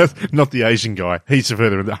 Oh. That's not the Asian guy. He's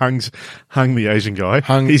further. Hung the Asian guy.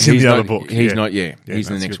 Hung, he's in the not, other book. He's yeah. not. Yeah, Yeah, he's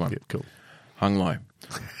in the that's next good. one. Yeah, cool. Hung low.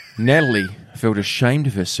 Natalie felt ashamed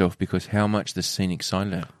of herself because how much the scene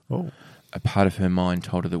excited her. Oh. A part of her mind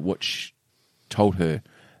told her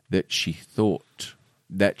that she thought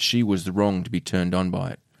that she was the wrong to be turned on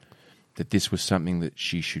by it, that this was something that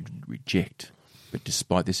she should reject. But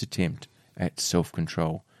despite this attempt at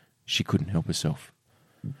self-control, she couldn't help herself.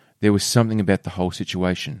 There was something about the whole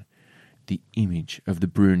situation. The image of the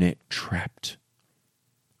brunette trapped.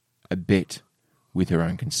 A bet with her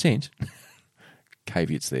own consent.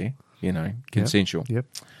 Caveats there, consensual. Yep.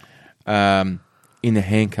 In the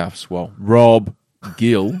handcuffs while Rob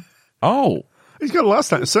Gill... Oh, He's got a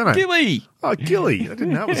last name, surname. Gilly! Oh, Gilly. I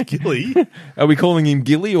didn't know it was Gilly. Are we calling him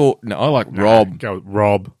Gilly or... No, I like Rob Go with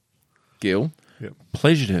Rob. Gill. Yep.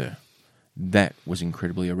 Pleasured her. That was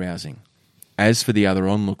incredibly arousing. As for the other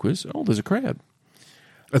onlookers, there's a crowd.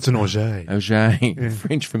 That's an Auger. Auger,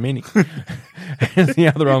 French for many. As the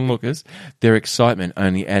other onlookers, their excitement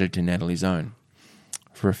only added to Natalie's own.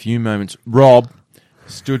 For a few moments, Rob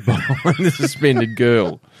stood behind the suspended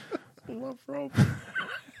girl, I love Rob.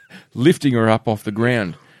 lifting her up off the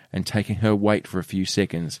ground and taking her weight for a few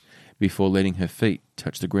seconds before letting her feet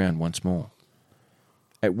touch the ground once more.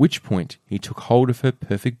 At which point, he took hold of her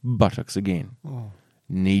perfect buttocks again,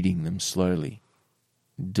 kneading them slowly.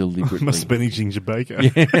 deliberately. Must have been a ginger baker.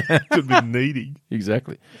 Could have been needy.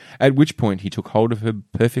 Exactly. At which point he took hold of her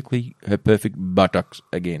perfect buttocks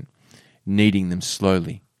again, kneading them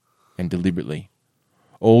slowly and deliberately.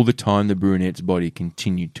 All the time the brunette's body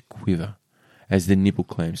continued to quiver as the nipple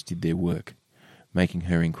clamps did their work, making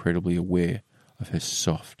her incredibly aware of her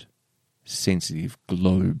soft, sensitive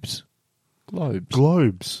globes. Globes.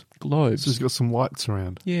 Globes. This has got some lights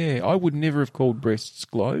around. Yeah, I would never have called breasts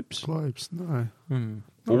globes. Globes, no.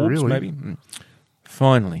 Orbs, really. maybe.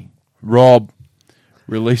 Finally, Rob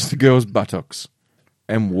released the girl's buttocks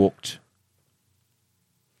and walked,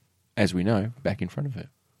 as we know, back in front of her.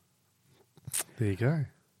 There you go.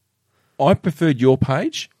 I preferred your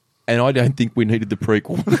page, and I don't think we needed the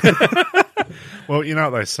prequel. Well, you know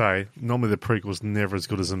what they say. Normally the prequel's never as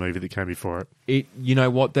good as the movie that came before it. You know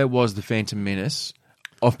what? That was the Phantom Menace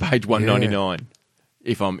of page 199.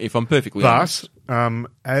 If I'm perfectly honest. But,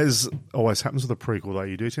 as always happens with a prequel, though,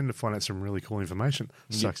 you do tend to find out some really cool information.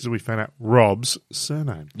 Such as we found out Rob's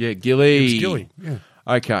surname. Yeah, Gilly. It was Gilly, yeah.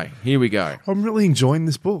 Okay, here we go. I'm really enjoying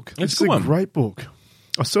this book. It's It's a a good one. great book.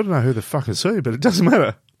 I still don't know who the fuck is who, but it doesn't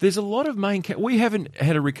matter. There's a lot of we haven't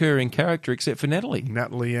had a recurring character except for Natalie.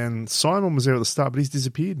 Natalie and Simon was there at the start, but he's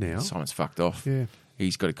disappeared now. Simon's fucked off. Yeah.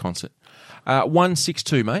 He's got a concert.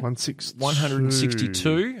 162, mate. 162.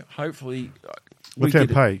 162. Hopefully. Look our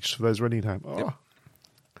page for those reading at home.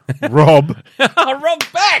 Oh. Rob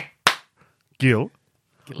Rob's back!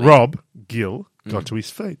 Rob Gill got to his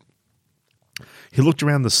feet. He looked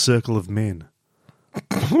around the circle of men.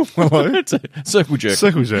 Hello? It's a circle jerk.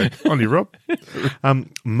 Circle jerk. On you, Rob.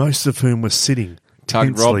 Most of whom were sitting Tug,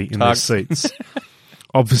 tensely Rob, in tug. their seats,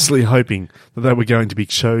 obviously hoping that they were going to be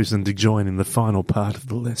chosen to join in the final part of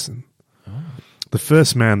the lesson. Oh. The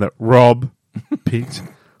first man that Rob picked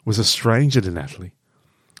was a stranger to Natalie,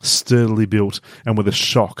 sturdily built and with a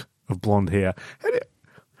shock of blonde hair. How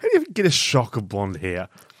do you get a shock of blonde hair?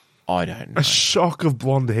 I don't know. A shock of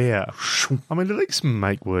blonde hair. I mean, let's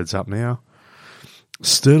make words up now.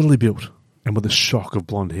 Sturdily built and with a shock of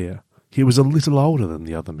blonde hair. He was a little older than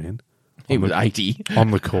the other men. He was 80. On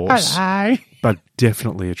the course. Hello. But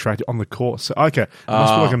definitely attractive. On the course. So, okay. It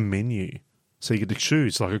must be like a menu. So you get to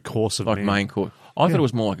choose like a course of Like men. main course. I thought it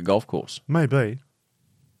was more like a golf course. Maybe.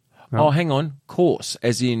 Oh, hang on. Course,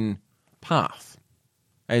 as in path.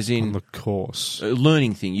 As On in the course. a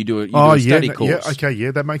learning thing. You do a study course. Yeah, okay,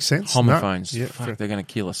 yeah, that makes sense. Homophones. No, yeah, Fuck, fair. they're going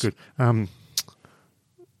to kill us. Good.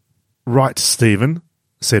 Right, Stephen,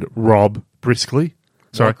 said Rob briskly.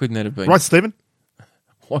 Why Sorry. couldn't that have been? Right, Stephen,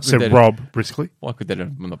 Why could said that Rob briskly. Why could that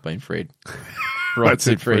have not been Fred? Right, That's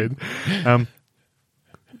said it, Fred.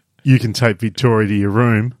 You can take Victoria to your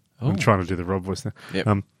room. I'm Oh. trying to do the Rob voice now.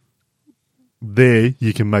 Yep. There,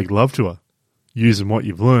 you can make love to her, using what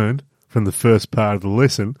you've learned from the first part of the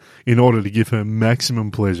lesson in order to give her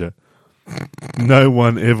maximum pleasure. No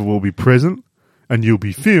one ever will be present, and you'll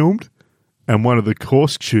be filmed, and one of the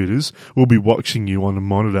course tutors will be watching you on a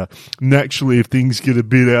monitor. Naturally, if things get a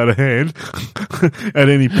bit out of hand, at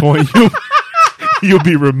any point, you'll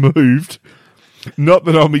be removed. Not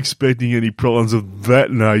that I'm expecting any problems of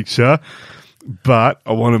that nature, but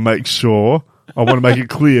I want to make it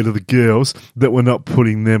clear to the girls that we're not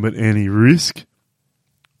putting them at any risk.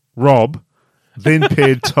 Rob then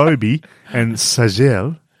paired Toby and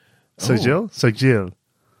Sajel. Sajel?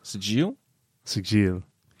 Sajel.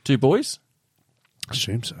 Two boys? I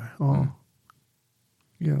assume so. Oh.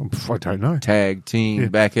 Yeah, I don't know. Tag team Yeah.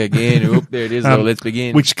 back again. Oop, there it is. So let's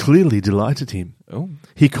begin. Which clearly delighted him. Oh.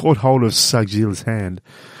 He caught hold of Sajil's hand.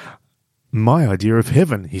 My idea of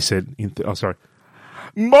heaven, he said.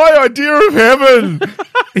 My idea of heaven,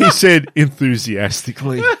 he said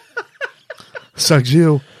enthusiastically.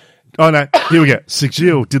 Sajil. Oh, no, here we go.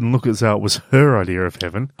 Sajil didn't look as though it was her idea of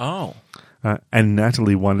heaven. Oh. And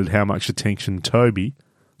Natalie wondered how much attention Toby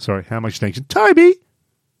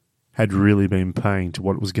had really been paying to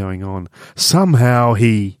what was going on. Somehow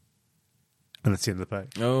he... And that's the end of the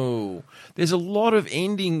page. Oh. There's a lot of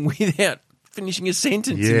ending without finishing a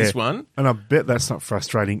sentence in this one. And I bet that's not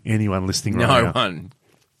frustrating anyone listening right No now. one.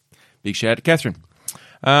 Big shout out to Catherine.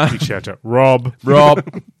 Big shout out. Rob.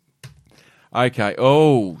 Okay.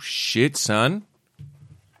 Oh, shit, son.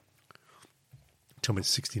 Tell me it's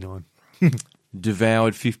 69.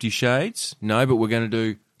 Devoured 50 Shades? No, but we're going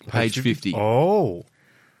to do page 50. Oh.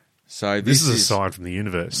 So This is a sign from the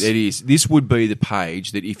universe. It is. This would be the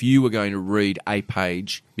page that if you were going to read a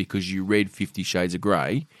page because you read 50 Shades of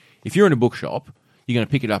Grey, if you're in a bookshop, you're going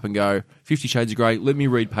to pick it up and go, 50 Shades of Grey, let me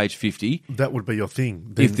read page 50. That would be your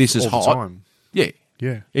thing. If this is all the hot. time. Yeah.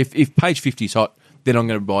 Yeah. If page 50 is hot, then I'm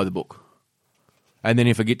going to buy the book. And then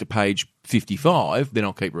if I get to page 55, then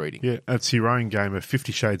I'll keep reading. Yeah, it's your own game of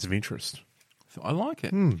 50 Shades of Interest. I like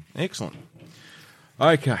it. Excellent.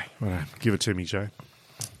 Okay. Right, give it to me, Joe.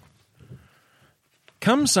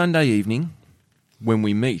 Come Sunday evening, when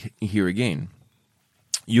we meet here again,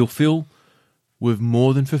 you'll feel we've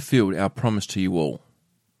more than fulfilled our promise to you all.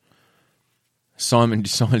 Simon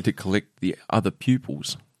decided to collect the other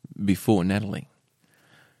pupils before Natalie.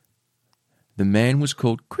 The man was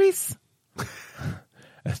called Chris, a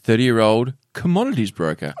 30-year-old commodities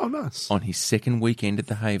broker Oh, nice. on his second weekend at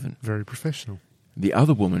the Haven. Very professional. The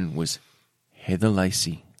other woman was Heather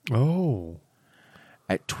Lacey, Oh.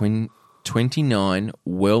 at 29,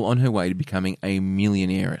 well on her way to becoming a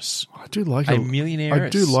millionairess. I do like A millionairess. I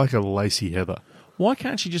do like a Lacey Heather. Why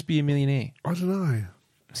can't she just be a millionaire? I don't know.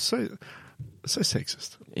 So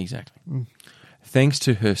sexist. Exactly. Thanks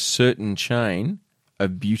to her certain chain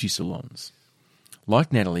of beauty salons.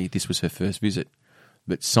 Like Natalie, this was her first visit,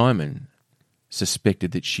 but Simon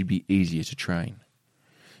suspected that she'd be easier to train.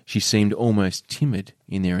 She seemed almost timid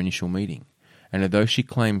in their initial meeting, and although she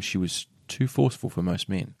claimed she was too forceful for most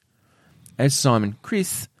men, as Simon,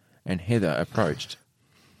 Chris, and Heather approached,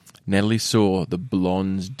 Natalie saw the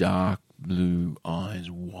blonde's dark blue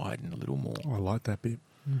eyes widen a little more. I like that bit.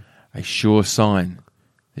 A sure sign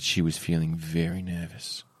that she was feeling very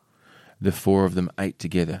nervous. The four of them ate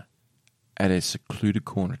together at a secluded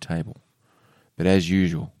corner table. But as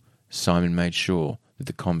usual, Simon made sure that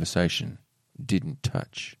the conversation didn't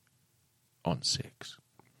touch on sex.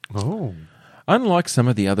 Oh. Unlike some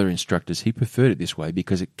of the other instructors, he preferred it this way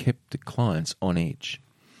because it kept the clients on edge.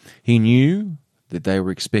 He knew that they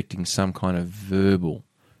were expecting some kind of verbal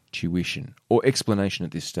tuition or explanation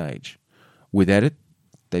at this stage. Without it,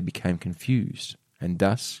 they became confused and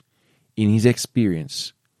thus, in his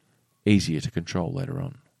experience, easier to control later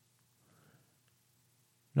on.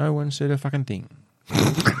 No one said a fucking thing.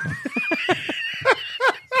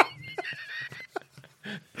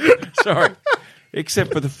 Sorry.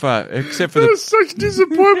 Except for the There was such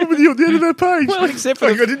disappointment with you at the end of that page. Well, except for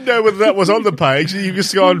I didn't know whether that was on the page. You've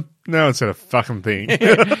just gone, no one said a fucking thing.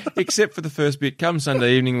 except for the first bit. Come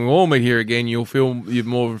Sunday evening, we'll all meet here again. You'll feel you've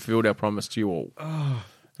more than fulfilled our promise to you all.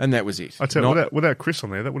 And that was it. I tell you, without Chris on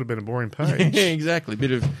there, that would have been a boring page. Yeah, exactly.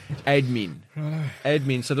 Bit of admin.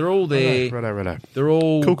 Admin. So they're all there. Righto. They're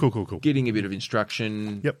all Cool. getting a bit of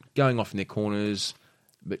instruction. Yep. Going off in their corners.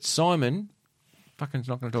 But Simon fucking's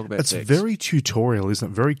not going to talk about It's sex. very tutorial,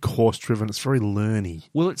 isn't it? Very course-driven. It's very learny.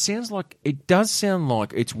 Well, it does sound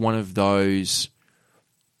like it's one of those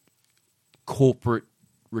corporate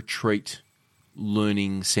retreat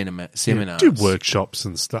learning seminars. Do workshops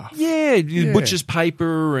and stuff. Yeah, butcher's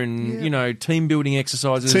paper and, team building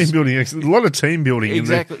exercises. Team building. A lot of team building.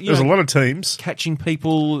 Exactly. In there. There's a lot of teams. Catching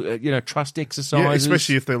people, trust exercises. Yeah,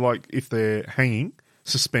 especially if they're hanging,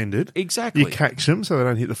 suspended. Exactly. You catch them so they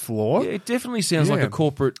don't hit the floor. Yeah, it definitely sounds like Yeah. a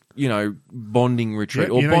corporate, bonding retreat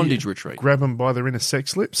or bondage retreat. Grab them by their inner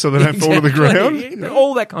sex lips so they don't fall to the ground. Yeah,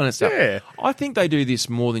 all that kind of stuff. Yeah. I think they do this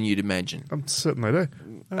more than you'd imagine. I'm certain they do.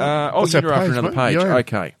 I'll interrupt for another page. Yeah.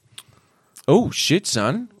 Okay. Oh, shit,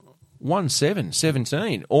 son.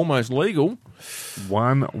 17. Almost legal.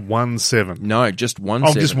 117. No, just 17.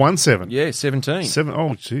 Oh, just 17. Yeah, 17. 7.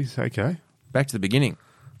 Oh, jeez. Okay. Back to the beginning.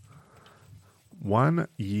 1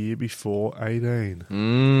 year before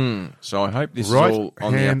 18. So I hope this is all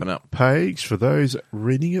on the up and up. Page for those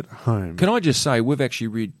reading at home. Can I just say, we've actually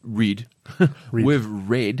we've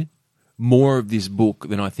read more of this book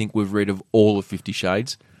than I think we've read of all of 50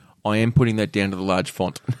 Shades. I am putting that down to the large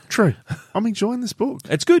font. True. I'm enjoying this book.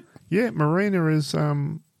 It's good. Yeah, Marina is, I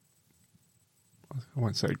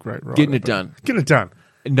won't say great writer. Getting it but done. Getting it done.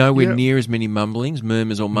 Nowhere near as many mumblings,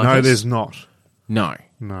 murmurs or mutters. No, there's not. No.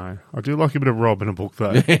 No. I do like a bit of Rob in a book,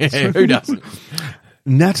 though. Who doesn't?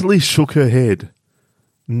 Natalie shook her head.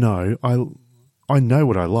 No, I know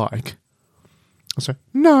what I like. I said,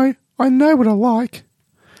 no, I know what I like.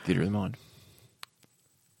 Theatre of the mind.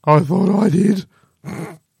 I thought I did.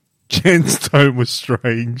 Jen's tone was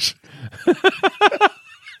strange.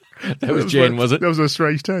 That was Jen, was it? That was a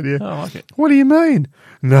strange tone, yeah. Oh, I like it. What do you mean?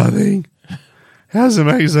 Nothing. How's the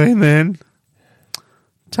magazine then?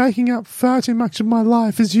 Taking up far too much of my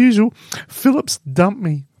life as usual. Phillips dumped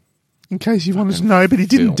me. In case you wanted to know, but he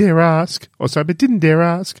didn't dare ask. But didn't dare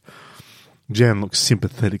ask. Jan looked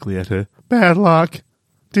sympathetically at her. Bad luck.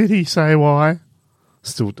 Did he say why? I'm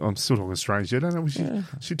still talking strange. I don't know.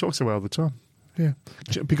 She talks so well all the time. Yeah,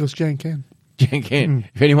 because Jan can. Jan can.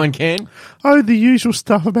 If anyone can. Oh, the usual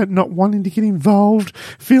stuff about not wanting to get involved,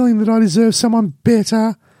 feeling that I deserve someone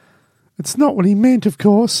better. It's not what he meant, of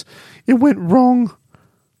course. It went wrong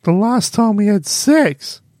the last time we had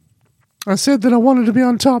sex. I said that I wanted to be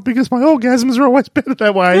on top because my orgasms are always better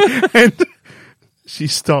that way. And she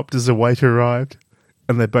stopped as the waiter arrived,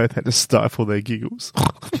 and they both had to stifle their giggles.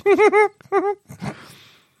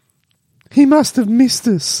 He must have missed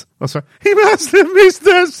us. Oh, sorry. He must have missed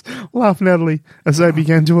us, laughed Natalie as they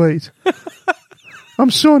began to eat. I'm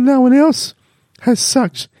sure no one else has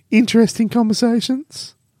such interesting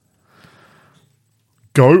conversations.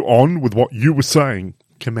 Go on with what you were saying,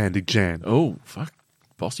 commanded Jan. Oh, fuck.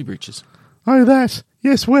 Bossy britches. Oh, that.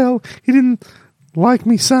 Yes, well, he didn't like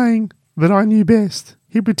me saying that I knew best.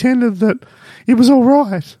 He pretended that it was all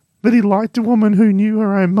right, that he liked a woman who knew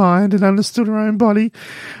her own mind and understood her own body,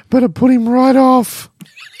 but it put him right off.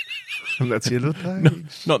 And that's the end of the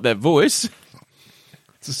page. Not that voice.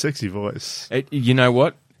 It's a sexy voice. You know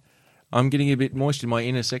what? I'm getting a bit moist in my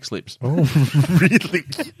inner sex lips. Oh, really?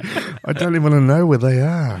 I don't even want to know where they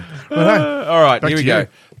are. All right, back here we to go. you.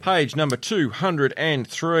 Page number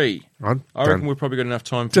 203. I'm I reckon done. we've probably got enough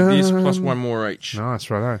time for this, plus one more each. Nice,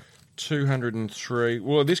 righto. 203.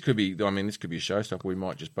 Well, this could be, this could be a showstopper. We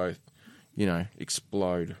might just both,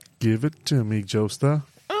 explode. Give it to me, Joestar.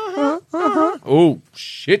 Oh,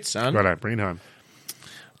 shit, son. Righto, bring it home.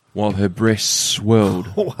 While her breasts swelled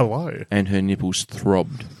Oh, hello. and her nipples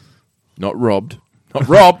throbbed. Not robbed. Not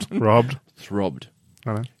robbed. Robbed. Throbbed.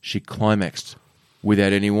 Righto. She climaxed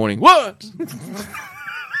without any warning. What?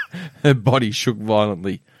 Her body shook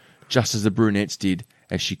violently, just as the brunette's did,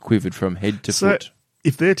 as she quivered from head to So, foot.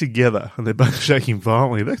 if they're together and they're both shaking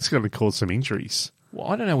violently, that's going to cause some injuries. Well,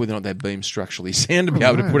 I don't know whether or not that beam's structurally sound to be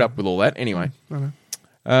able to put up with all that. Anyway,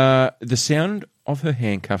 the sound of her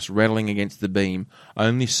handcuffs rattling against the beam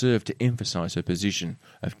only served to emphasise her position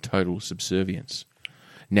of total subservience.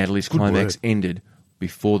 Natalie's climax ended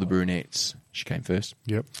before the brunette's. She came first.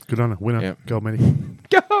 Yep. Good on her. Winner. Yep. Gold medal.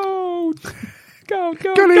 Gold! Gold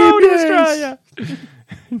Go to yes!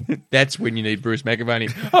 Australia! That's when you need Bruce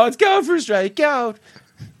McAvaney. Oh, it's gold for Australia, gold!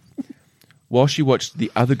 While she watched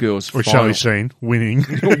the other girls' Or final... Charlie Sheen winning.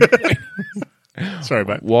 Sorry,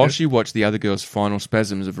 mate. While she watched the other girl's final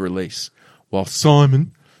spasms of release, while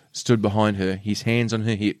Simon stood behind her, his hands on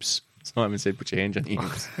her hips. Simon said, put your hands on your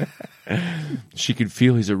hips. She could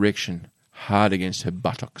feel his erection hard against her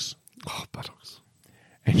buttocks. Oh, buttocks.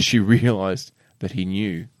 And she realised that he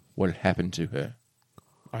knew what had happened to her.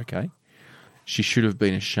 Okay. She should have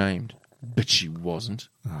been ashamed, but she wasn't.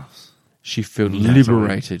 She felt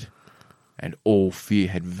liberated, and all fear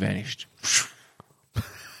had vanished.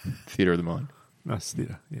 Theatre of the mind. Nice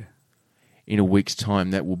theatre, yeah. In a week's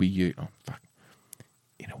time, that will be you. Oh, fuck.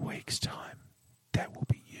 In a week's time, that will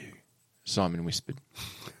be you, Simon whispered.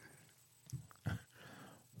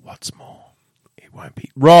 What's more, it won't be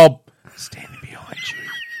Rob standing behind you.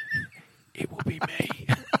 It will be me.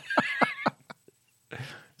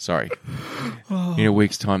 Sorry. In a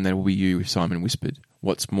week's time, that will be you, Simon whispered.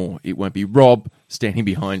 What's more, it won't be Rob standing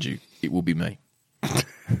behind you. It will be me.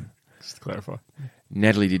 Just to clarify.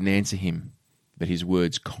 Natalie didn't answer him, but his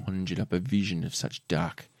words conjured up a vision of such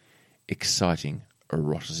dark, exciting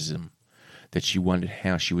eroticism that she wondered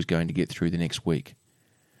how she was going to get through the next week.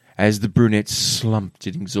 As the brunette slumped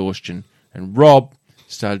in exhaustion and Rob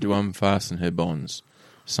started to unfasten her bonds,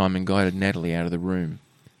 Simon guided Natalie out of the room.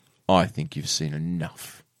 I think you've seen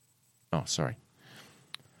enough. Oh, sorry.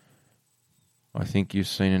 I think you've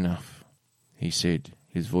seen enough, he said,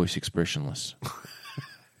 his voice expressionless.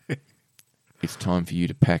 It's time for you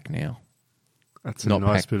to pack now. That's a Not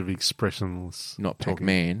nice pack- bit of expressionless. Not pack talking.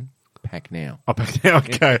 man, pack now. Oh, pack now.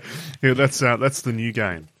 Okay. Yeah, that's the new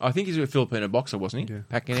game. I think he's a Filipino boxer, wasn't he? Yeah.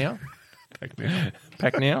 Pack now? Pack now.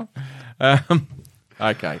 Pack now?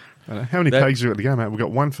 Okay. How many That- pages have we got to go, mate? We've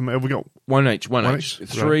got one for me. Have we got One each. One each?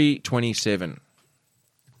 327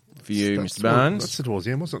 for you, that's Mr. Barnes. That's towards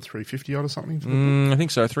the end, wasn't it? 350 odd or something? For the I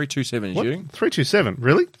think so. 327 is what? you. 327.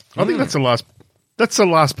 Really? I think that's the last. That's the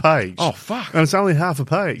last page. Oh, fuck. And it's only half a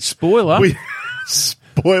page. Spoiler.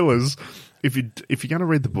 Spoilers. If you're going to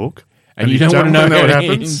read the book And you don't wanna know what how it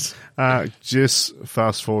happens, just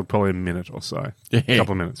fast forward probably a minute or so. Yeah. A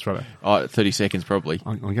couple of minutes, right? 30 seconds probably.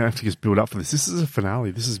 I'm going to have to just build up for this. This is a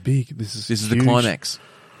finale. This is big. This is the huge. climax.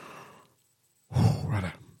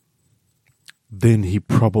 Right. Then he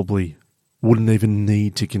probably wouldn't even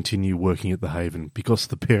need to continue working at the Haven because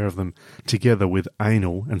the pair of them, together with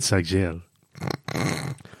Anal and Sagel,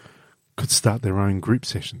 could start their own group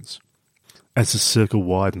sessions. As the circle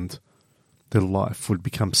widened, their life would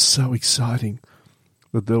become so exciting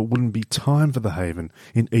that there wouldn't be time for the Haven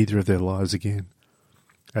in either of their lives again.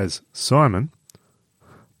 As Simon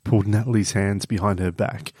pulled Natalie's hands behind her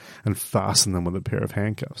back and fastened them with a pair of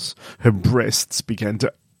handcuffs, her breasts began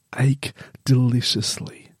to ache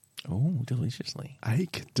deliciously. Oh, deliciously.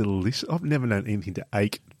 Ache delicious. I've never known anything to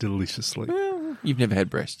ache deliciously. You've never had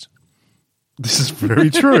breasts. This is very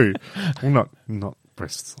true. Well, not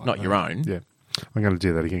breasts. Like Not that. your own. Yeah. I'm going to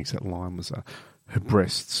do that again because that line was, her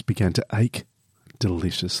breasts began to ache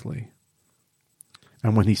deliciously.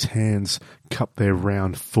 And when his hands cupped their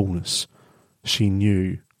round fullness, she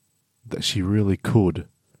knew that she really could,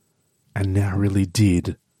 and now really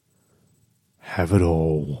did, have it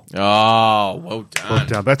all. Oh, well done. Well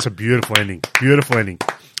done. That's a beautiful ending. Beautiful ending.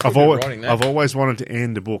 I've writing that. always wanted to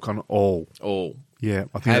end a book on all. All. Yeah,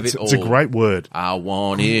 I think Have it's it a all. great word. I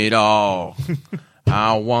want it all.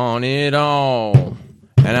 I want it all.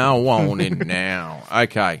 And I want it now.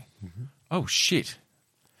 Okay. Oh, shit.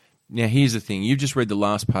 Now, here's the thing. You've just read the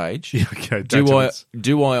last page. Yeah, okay.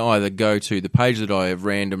 Do I either go to the page that I have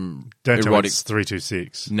random Don't tell me erotic... it's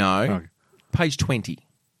 326. No. Okay. Page 20.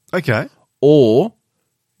 Okay. Or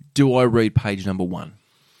do I read page number 1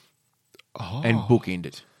 Oh, and bookend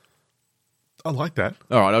it? I like that.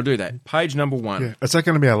 All right, I'll do that. Page number 1. Yeah. Is that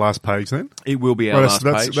going to be our last page then? It will be our last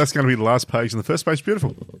page. That's going to be the last page, and the first page,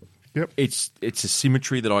 beautiful. Yep. It's a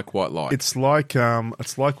symmetry that I quite like. It's like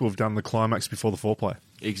we've done the climax before the foreplay.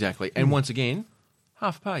 Exactly. And once again,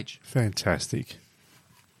 half page. Fantastic.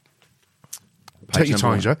 Page Take your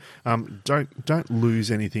time, number Joe. Don't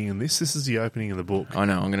lose anything in this. This is the opening of the book. I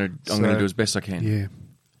know. I'm gonna do as best I can. Yeah.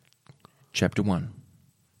 Chapter 1.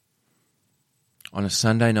 On a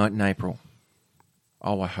Sunday night in April.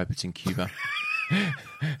 Oh, I hope it's in Cuba.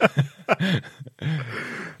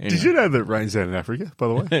 Did you know that it rains out in Africa, by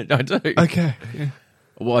the way? I do. Okay. Yeah.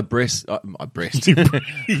 Well, I bless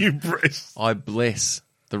You breast. I bless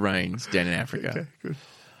the rains down in Africa. Okay, good.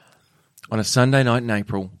 On a Sunday night in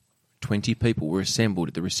April, 20 people were assembled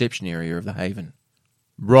at the reception area of the Haven.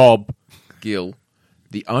 Rob Gill,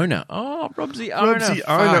 the owner. Oh, Rob's the owner. Rob's the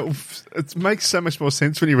owner. It makes so much more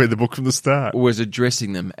sense when you read the book from the start. Was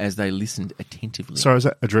addressing them as they listened attentively. Sorry, is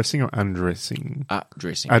that addressing or undressing?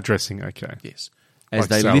 Dressing. Addressing, okay. Yes. As Like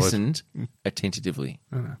they salad. listened attentively.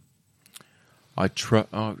 know.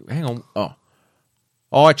 Hang on. Oh.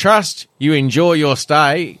 I trust you enjoy your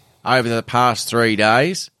stay over the past 3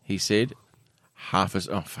 days, he said.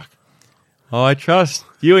 I trust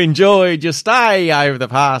you enjoyed your stay over the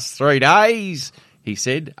past 3 days, he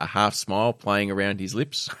said, a half smile playing around his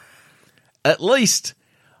lips. At least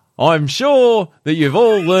I'm sure that you've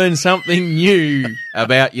all learned something new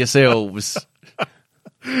about yourselves.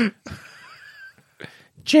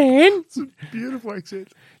 Jan Beautiful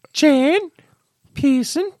accent.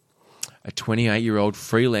 Pearson, a 28-year-old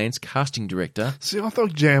freelance casting director. See, I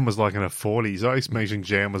thought Jan was like in her 40s. I imagined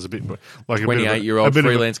Jan was a bit like 28-year-old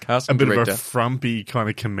freelance casting a bit director. of a frumpy, kind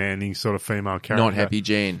of commanding sort of female character. Not happy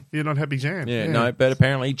Jan. You're not happy Jan. Yeah, no, but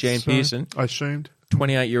apparently Jan So, Pearson, I assumed.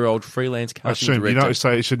 28-year-old freelance I casting assumed. You director. don't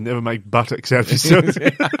say you should never make buttocks out of yourself.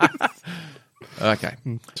 Okay.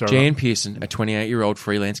 Sorry, Jan Pearson, a 28-year-old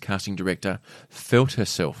freelance casting director, felt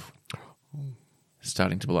herself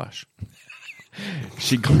starting to blush.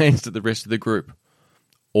 She glanced at the rest of the group,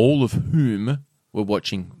 all of whom were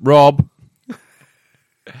watching Rob.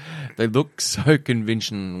 They look so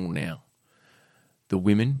conventional now. The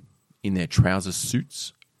women in their trouser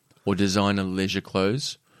suits or designer leisure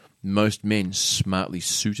clothes, most men smartly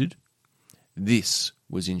suited. This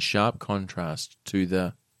was in sharp contrast to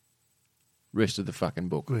the rest of the fucking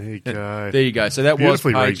book. There you go. There you go. So that was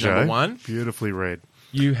Beautifully read, page number Joe. 1. Beautifully read.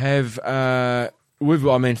 You have,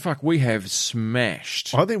 we have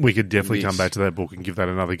smashed. I think we could definitely Yes. come back to that book and give that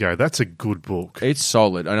another go. That's a good book. It's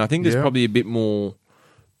solid, and I think there's Yeah. probably a bit more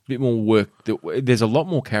work. There's a lot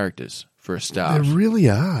more characters for a There start. really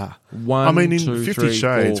are. One, I mean, in 2, 50 3,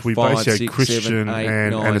 Shades, 4, we 5, basically had 6, Christian 7, 8,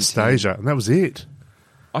 and 9, Anastasia, 10. and that was it.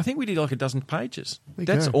 I think we did like a dozen pages. you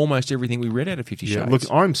That's go. almost everything we read out of 50 Yeah, Shades. look,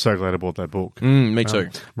 I'm so glad I bought that book. Me too.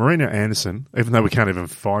 Marina Anderson, even though we can't even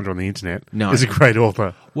find her on the internet, No. is a great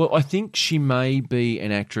author. Well, I think she may be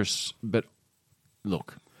an actress, but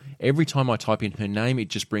look, every time I type in her name, it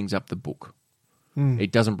just brings up the book.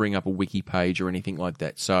 It doesn't bring up a wiki page or anything like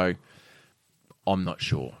that. So I'm not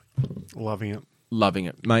sure. Loving it. Loving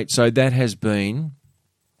it, mate. So that has been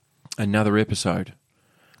another episode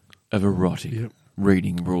of Erotic Yep.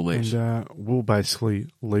 Reading Roulette. And we'll basically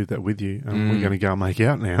leave that with you. We're going to go and make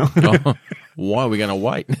out now. Oh, why are we going to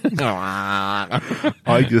wait? all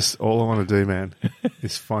I want to do, man,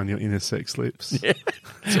 is find your inner sex lips.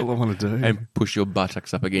 That's all I want to do. And push your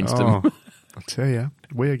buttocks up against them. I tell you,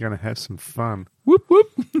 we are going to have some fun. Whoop,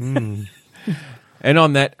 whoop. And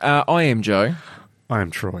on that, I am Joe, I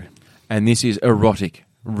am Troy. and this is Erotic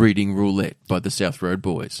Reading Roulette by the South Road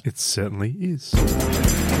Boys. It certainly is.